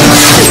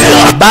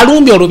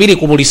balumbye olubiri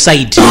ku buli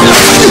side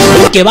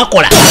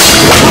kebakola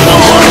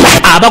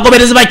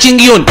abagoberezi ba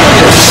Kingion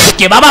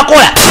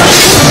kebabakola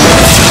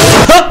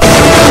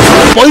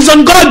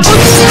poison god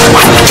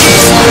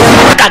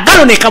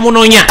kagalo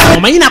nekamunonya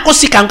omanyi nako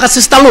sikanka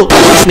sister Lu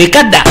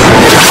nekadda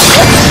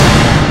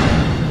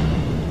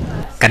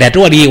kati ate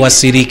wali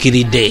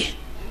ewasiriikiridde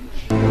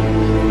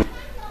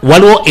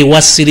waliwo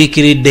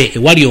ewasiriikiridde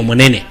ewali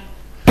omunene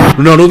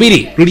luno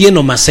olubiri luli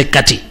eno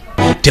masekkati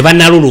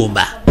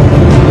tebannalulumba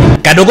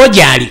kadogo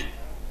gyali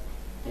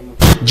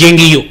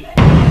jengiyo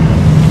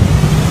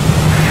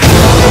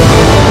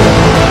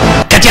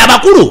kati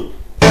abakulu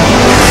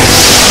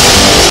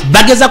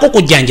bagezako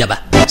kujjanjaba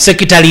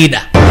sekita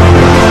leader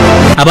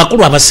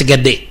abakulu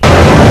abasigadde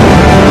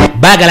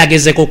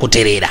bagalagezeko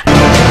okutereera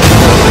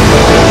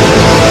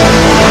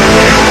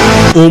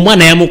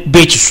omwana yamukuba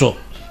ekiso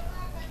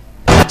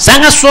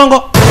sanga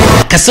songo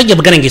kasajja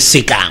bugana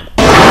ng'essiikango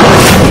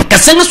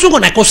kasanga songo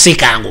nako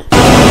siikango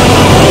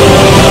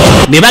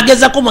ne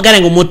bagezako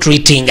mugana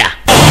ng'omutreatinga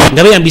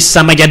nga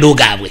beyambisa amajado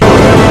gaabwe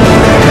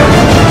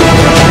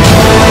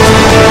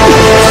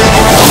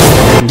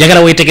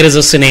njagala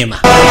weetegereza sinema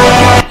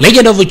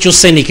Legend of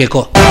Chusen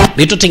keko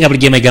litutinga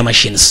buli mega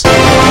machines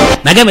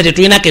nagambe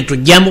tetulina ke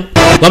tujjamu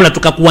wabula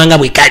tukakuwanga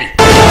bwe kali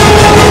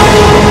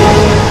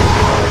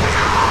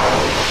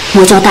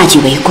魔教大举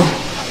围攻，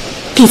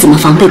弟子们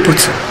防备不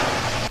足。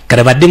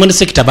 kati baddemu ne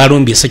sekita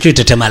balumbye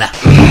security temala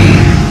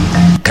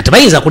kati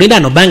bayinza kulinda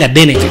no banga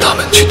ddene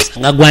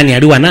nga gwani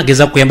ali wana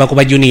ageza kuyamba ku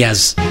ba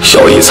juniors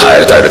萧逸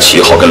才带着齐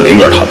浩跟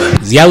灵儿他们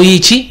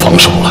zyawiiki 防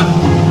守了，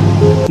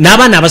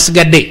 n'abaana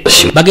abasigadde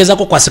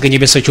bagezako kwasaganya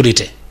be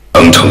security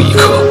能成一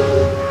刻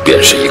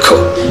便是一刻。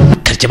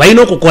 kati kye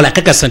balina okukola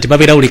kakasa nti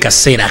babeera buli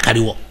kaseera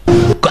akaliwo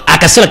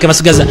akaseera ke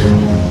basigaza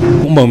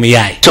kumba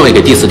omuyaye 政委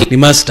给弟子定 ni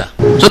master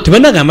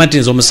tebanagamba nti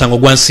nze omusango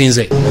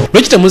gwansinze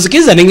lwaki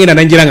temuzikiriza nengenda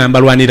nanjira nga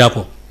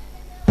mbalwanirako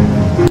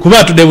kuba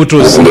atudde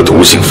butuuzi 武功的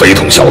毒性非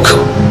同小可，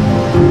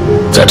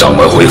在掌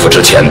门恢复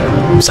之前，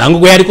 musango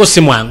gwe yaliko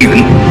si mwangu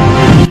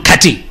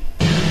kati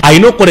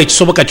alina okukola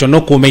ekisoboka kyonna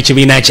okukuuma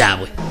ekibiina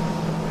kyabwe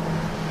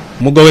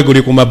omuggo we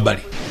guli ku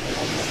mabbali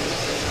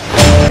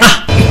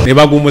ne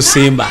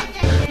bagumusimba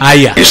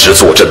aya 临时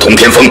坐镇通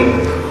天峰，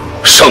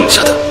剩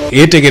下的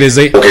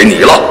yetegereze 都给你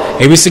了。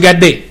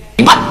 ebisigadde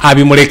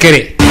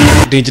abimulekere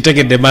nti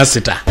nkitegedde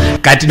masita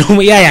kati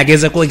n'omuyaaya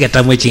ageze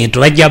kwegattamu ekintu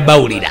bajja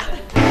bawulira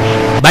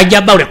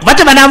kuba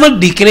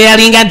tebanamudikira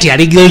yalinga nti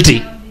ali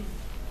guilty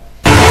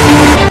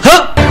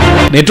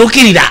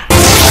netuukirira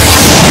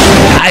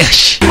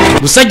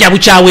musajja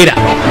bukyawera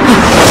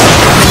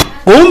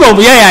kumbe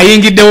omuyaaya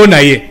ayingiddewo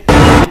naye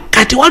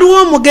kati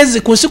waliwo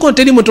omugezi ku nsi kono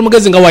teri muntu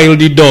mugezi nga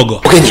wild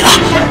dog 不跟你了，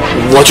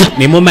我去。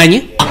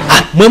 nemumanyi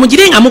mwe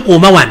mugire nga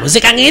mukuuma wano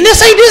zeka ngende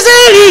saidi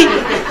zeeri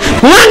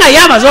kubanga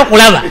yamaze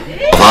okulaba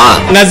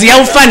nga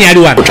ziyawufaani ali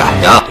wano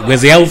gwe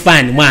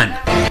ziyawufaani mwana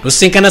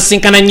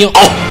lusinkana nnyo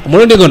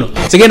omulundi guno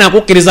sigenda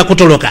kukkiriza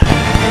kutoloka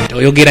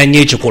toyogera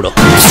nnyo ekikulo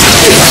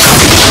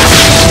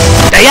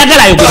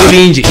tayagala yogere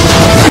bingi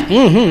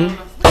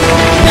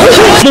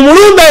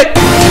mumulumbe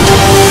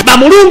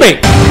bamulumbe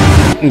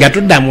nga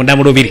tudda munda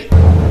mu lubiri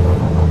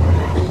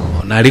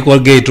ono ali ku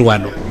geetu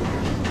wano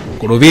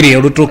ku lubiri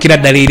olutuukira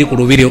ddala eri ku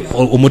lubiri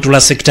omutula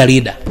sector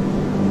leader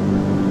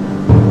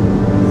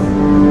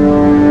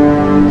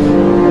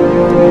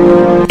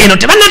eno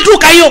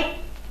tebannatuukayo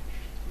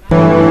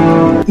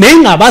naye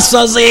nga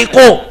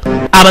basazeeko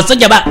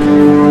abasajja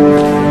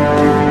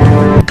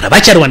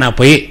bakyali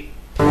wanapoye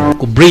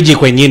ku bridge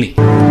kwennyini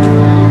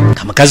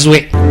nga mukazi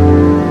we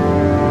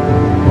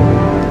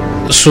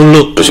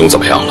Sulu 师兄怎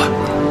么样了？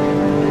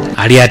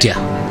 ali atya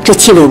这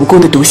气味蜈蚣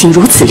的毒性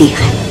如此厉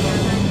害，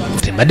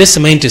 tembadde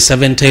simanyi nti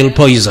 7 tail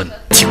poison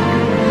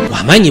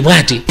wamaanyi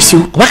bw'ati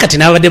kuba kati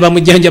n'abadde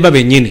bamujjanjaba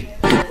bennyini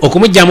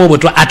okumujjamu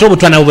obutwa ate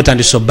obutwa nabo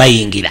butandise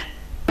bayingira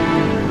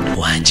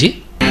wangi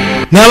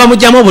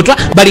n'abamujjamu obutwa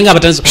balinga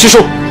abatandise 师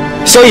叔，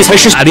萧逸才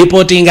失手，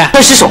 alipootinga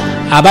才失手。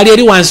 abali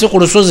eri wansi ku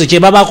lusozi kye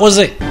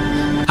babakoze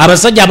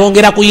abasajja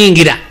bongera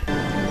kuyingira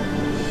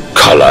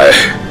看来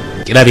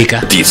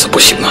kirabika 弟子不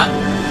行啊，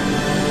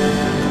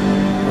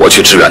我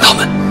去支援他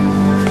们。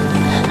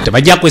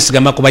 tebajja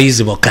kwesigama ku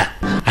bayizi bokka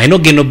alina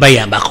okgenda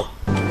obayambako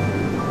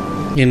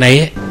ni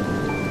naye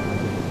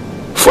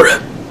夫人，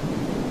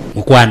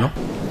 mukwano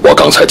我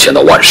刚才见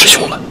到万师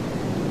兄了，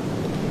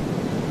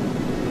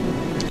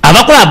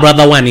 abakola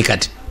brother wani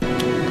kati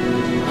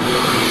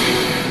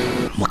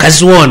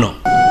mukazi woono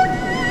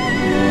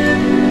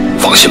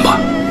放心吧。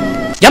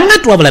 yamuna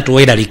tuwabula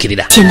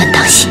tuweeraliikirira 千万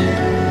当心。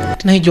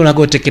 naye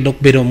gyolaga otekedde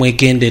okubeera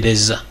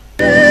omwegendereza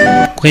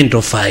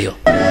kwentofaayo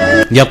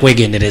nja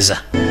kwegendereza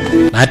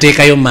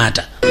n'ateekayo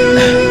maata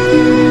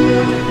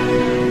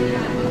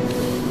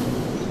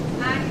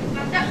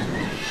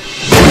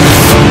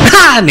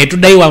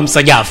netuddayo wa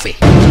musajja waffe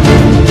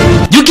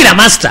jukira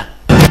master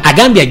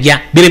agambye ajja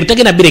bire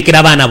bitagenda birekera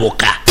abaana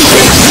bokka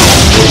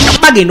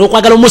bagenda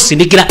okwagala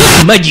omusindikira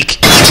magic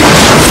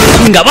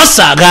nga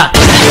basaaga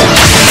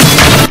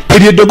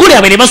eryo eddogo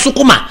lyabwe ne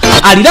basukuma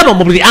aliraba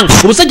mu buli ango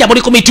obusajja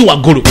buli ku miti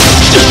waggulu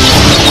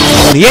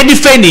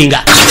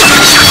neyedifendinga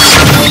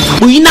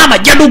buyina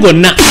amajjadu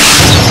gonna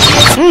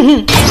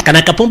kana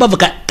akapumbavu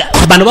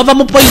bano bava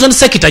mu poison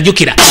sector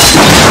jukira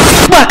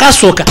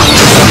bwakasooka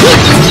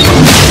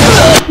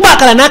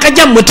bwakala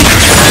n'akajja mu muti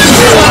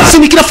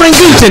sindikira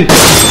Frankilton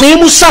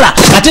neyemusala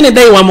ate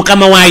neddayo wa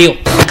mukama waayo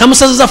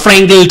kamusaziza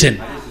Frankilton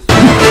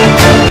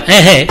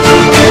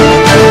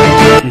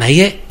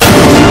naye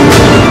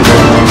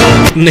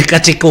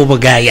nekatika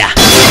obugaya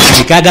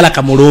ekagala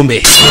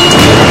kamulumbe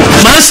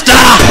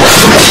master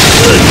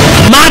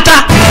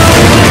mata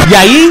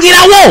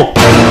yayingirawo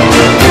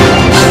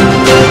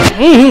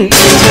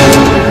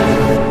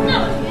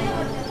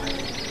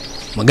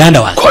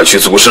muganda wange 快去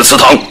祖师祠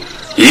堂，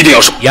一定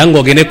要是 yange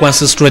ogende ku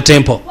ancestral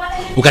temple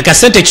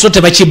ukakasente ekiso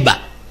tebakibba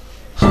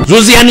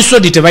zuziani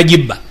sodi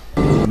tebagibba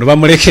no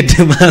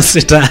bamulekedde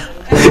masita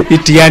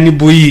itiani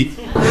buyi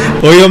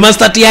oyo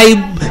master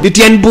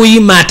itiani buyi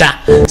mata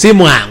si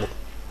mwangu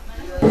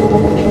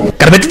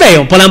kati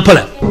betuveeyo mpola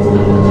mpola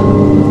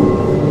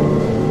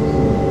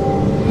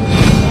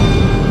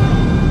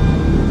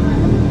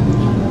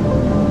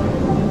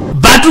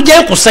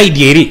batujjayo ku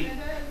saidi eri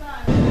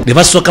ne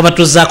basooka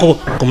batuzaako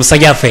ku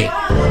musajja waffe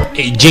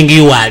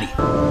jingiyo waali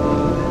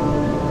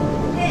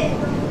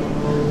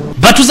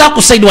batuza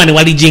ku saidi wane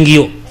wali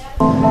jingiyo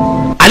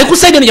ali ku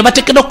saidi eno gye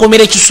bateekeddwa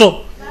okukuumira ekiso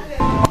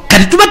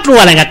kati tuba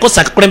tulwala nga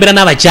kosa akakulembera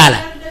n'abakyala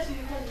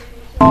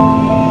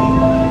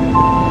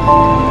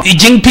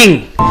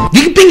Jinping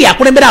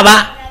yakulembera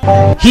aba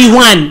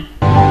Hiwan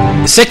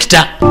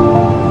sector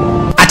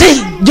ate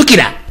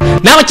jukira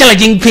n'abakyala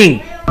Jinping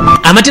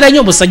amatira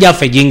nnyo omusajja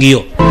waffe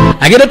jingiyo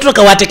agenda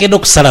otuloka wateekeddwa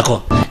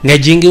okusalako nga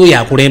jingiyo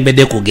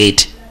yakulembedde ku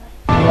gate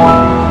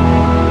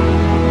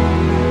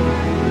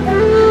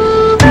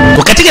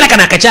kukategera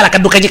kana akakyala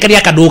akaduuka gye kali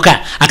akaduuka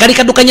akali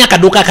kadukanya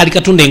akaduuka akali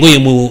katunda engoye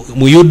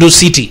mu Yudo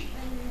City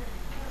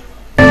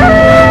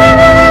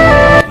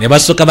ne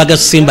basooka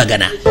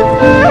bagasimbagana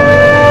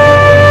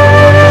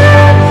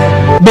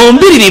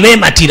bombiriri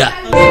beematira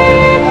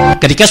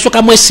kati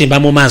kasooka mwesimba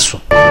mu maaso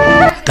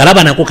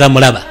kalaba nako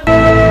kamulaba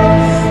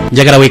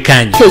njagala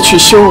wekanye 废去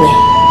修为，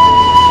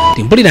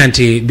 timpulira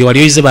nti bye wali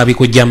oyize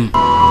babikujjamu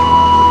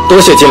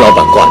多谢金老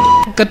板挂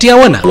你。 kati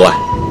yawona 无碍，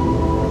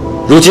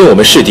如今我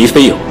们是敌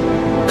非友，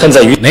看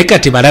在于 naye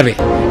kati balabe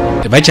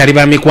tebakyali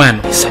ba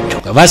mikwano 三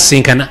中。 bwe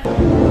basinkana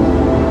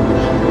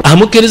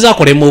amukkiriza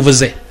akole muuvu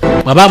ze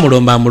bwaba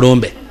amulombe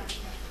amulombe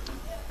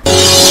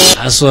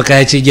asooka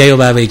akijjayo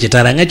baaba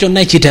ekitala nga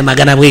kyonna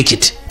kitemagana bwe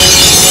kiti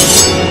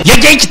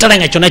yajjayo ekitala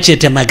nga kyonna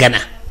kyetemagana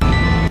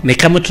ne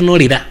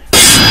kamutunuulira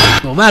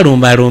oba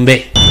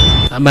alumbalumbe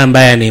amba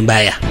mbaya ne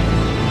mbaya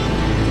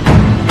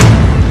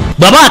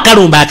bw'aba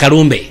akalumba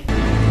akalumbe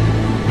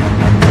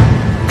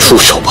出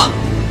手吧，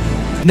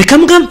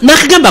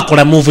 nakagamba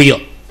akola muuvu yo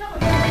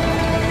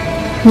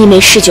你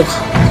没事就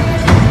好。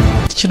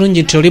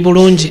 kirungi nti oli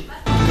bulungi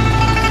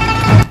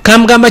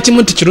kamugamba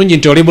kimu nti kirungi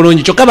nti oli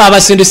bulungi kyokka baba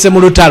basindise mu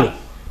lutalo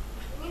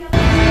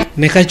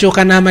ne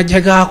kacyoka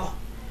n'amajja gaako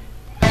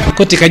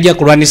ko tekajja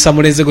kulwanisa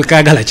mulenzi gwe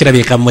kaagala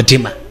kirabyeka mu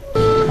mutima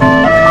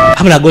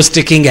abula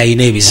Ghost King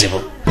ayina ebizibu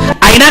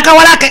ayina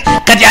akawala ke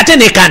kati ate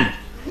ne kano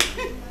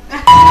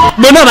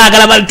bonna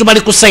baagala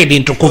tubali ku saidi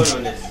ntukuvu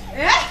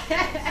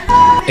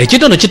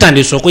ekitono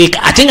kitandise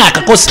okuyiika ate nga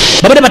akakosi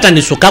babadde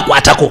batandise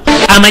okukakwatako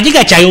amagi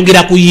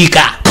gakyayongera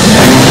kuyiika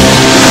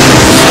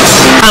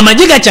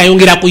amagi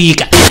gakyayongera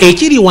kuyiika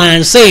ekiri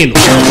wansi eno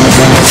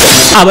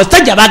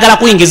abasajja baagala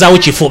kuyingizawo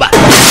kifuba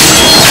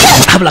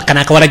abula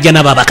kana kawalajja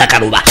n'ababa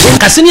kakaluba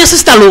kasiniya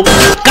sister lo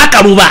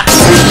kakaluba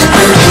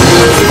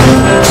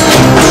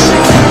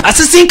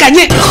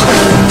asisinkanye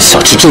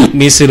小吃正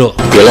misiro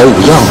别来无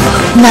恙了。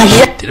 那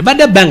人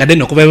teribadde bbanga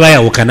ddene okuba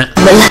bayawukana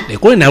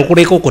ekule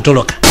nakuleka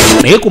okutoloka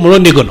naye ku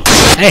mulundi guno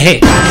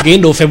ehe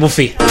genda ofe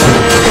bufe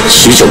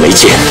许久没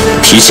见，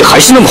脾气还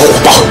是那么火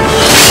爆。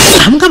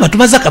 amugamba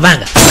tumaze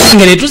akabanga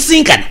nga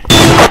netusinkana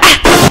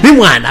ne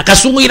mwana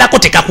akasunguyirako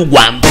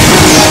tekakugwamu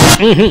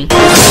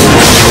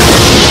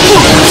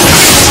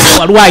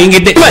waliwo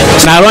ayingidde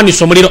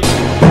nalwanisa omuliro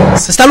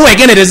sista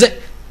luwegenereze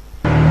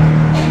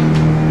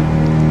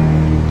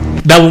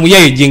dabu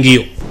muyayo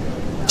ejingiyo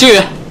静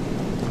宇，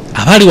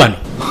 abaali wano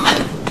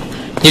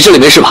你这里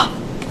没事吧？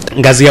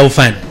 ngazi ya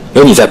ufani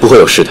有你在，不会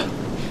有事的。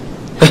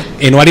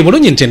 eno wali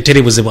bulungi nti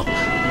enteribuzibwa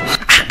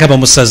gaba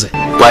musaze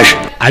不碍事。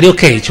 ali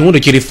okay ekiwundu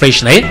kiri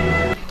fresh naye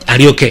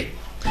ali okay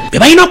be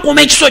balina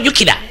okuuma ekiso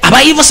ojjukira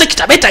abayivu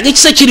sekita beetaaga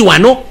ekiso ekiri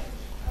wano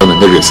关门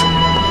的日子，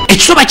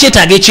 ekiso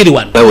bakyetaaga ekiri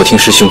wano 来，我听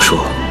师兄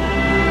说，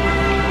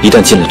一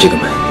旦进了这个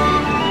门，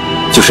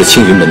就是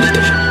青云门里的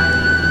人，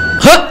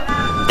 ha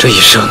这一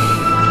生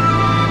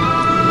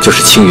就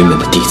是青云门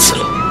的弟子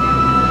了。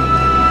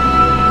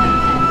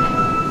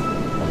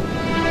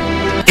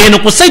 eno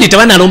ku saidi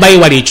tebanalombayo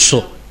wali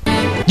ekiso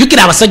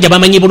jjukira abasajja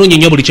bamanyi bulungi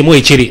nnyo buli kimu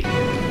ekiri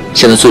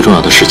现在最重要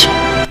的事情，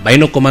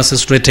 balina okukomasa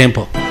street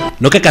temple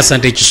nokakasa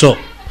nti ekiso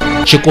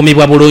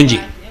kikumibwa bulungi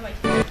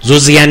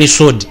zoziyani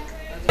sodi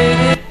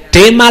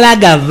temala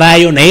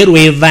gavaayo naye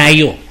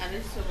lwevaayo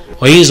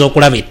oyinza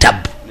okulaba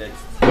ettabu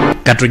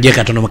katujje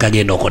katono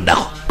mukagenda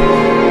okuddako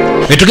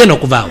netugenda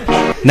okuvaawo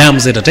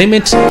nams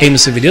entertainment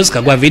mc videos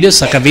kagwa videos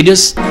saka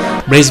videos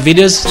brace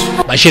videos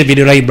bashir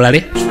video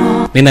library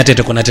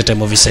ninatete kunatete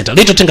movie center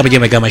litotenga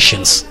bajemega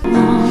machines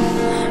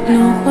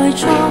轮回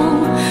中，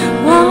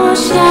我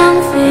像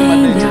飞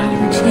鸟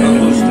经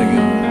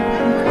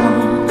过，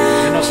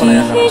记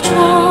忆中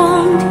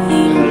停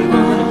泊，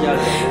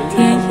天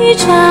已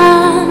占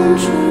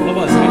住，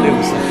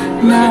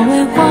那微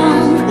光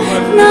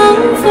能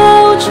否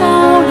照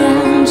亮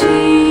寂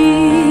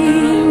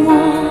寞？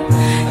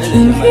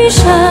听雨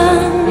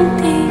声。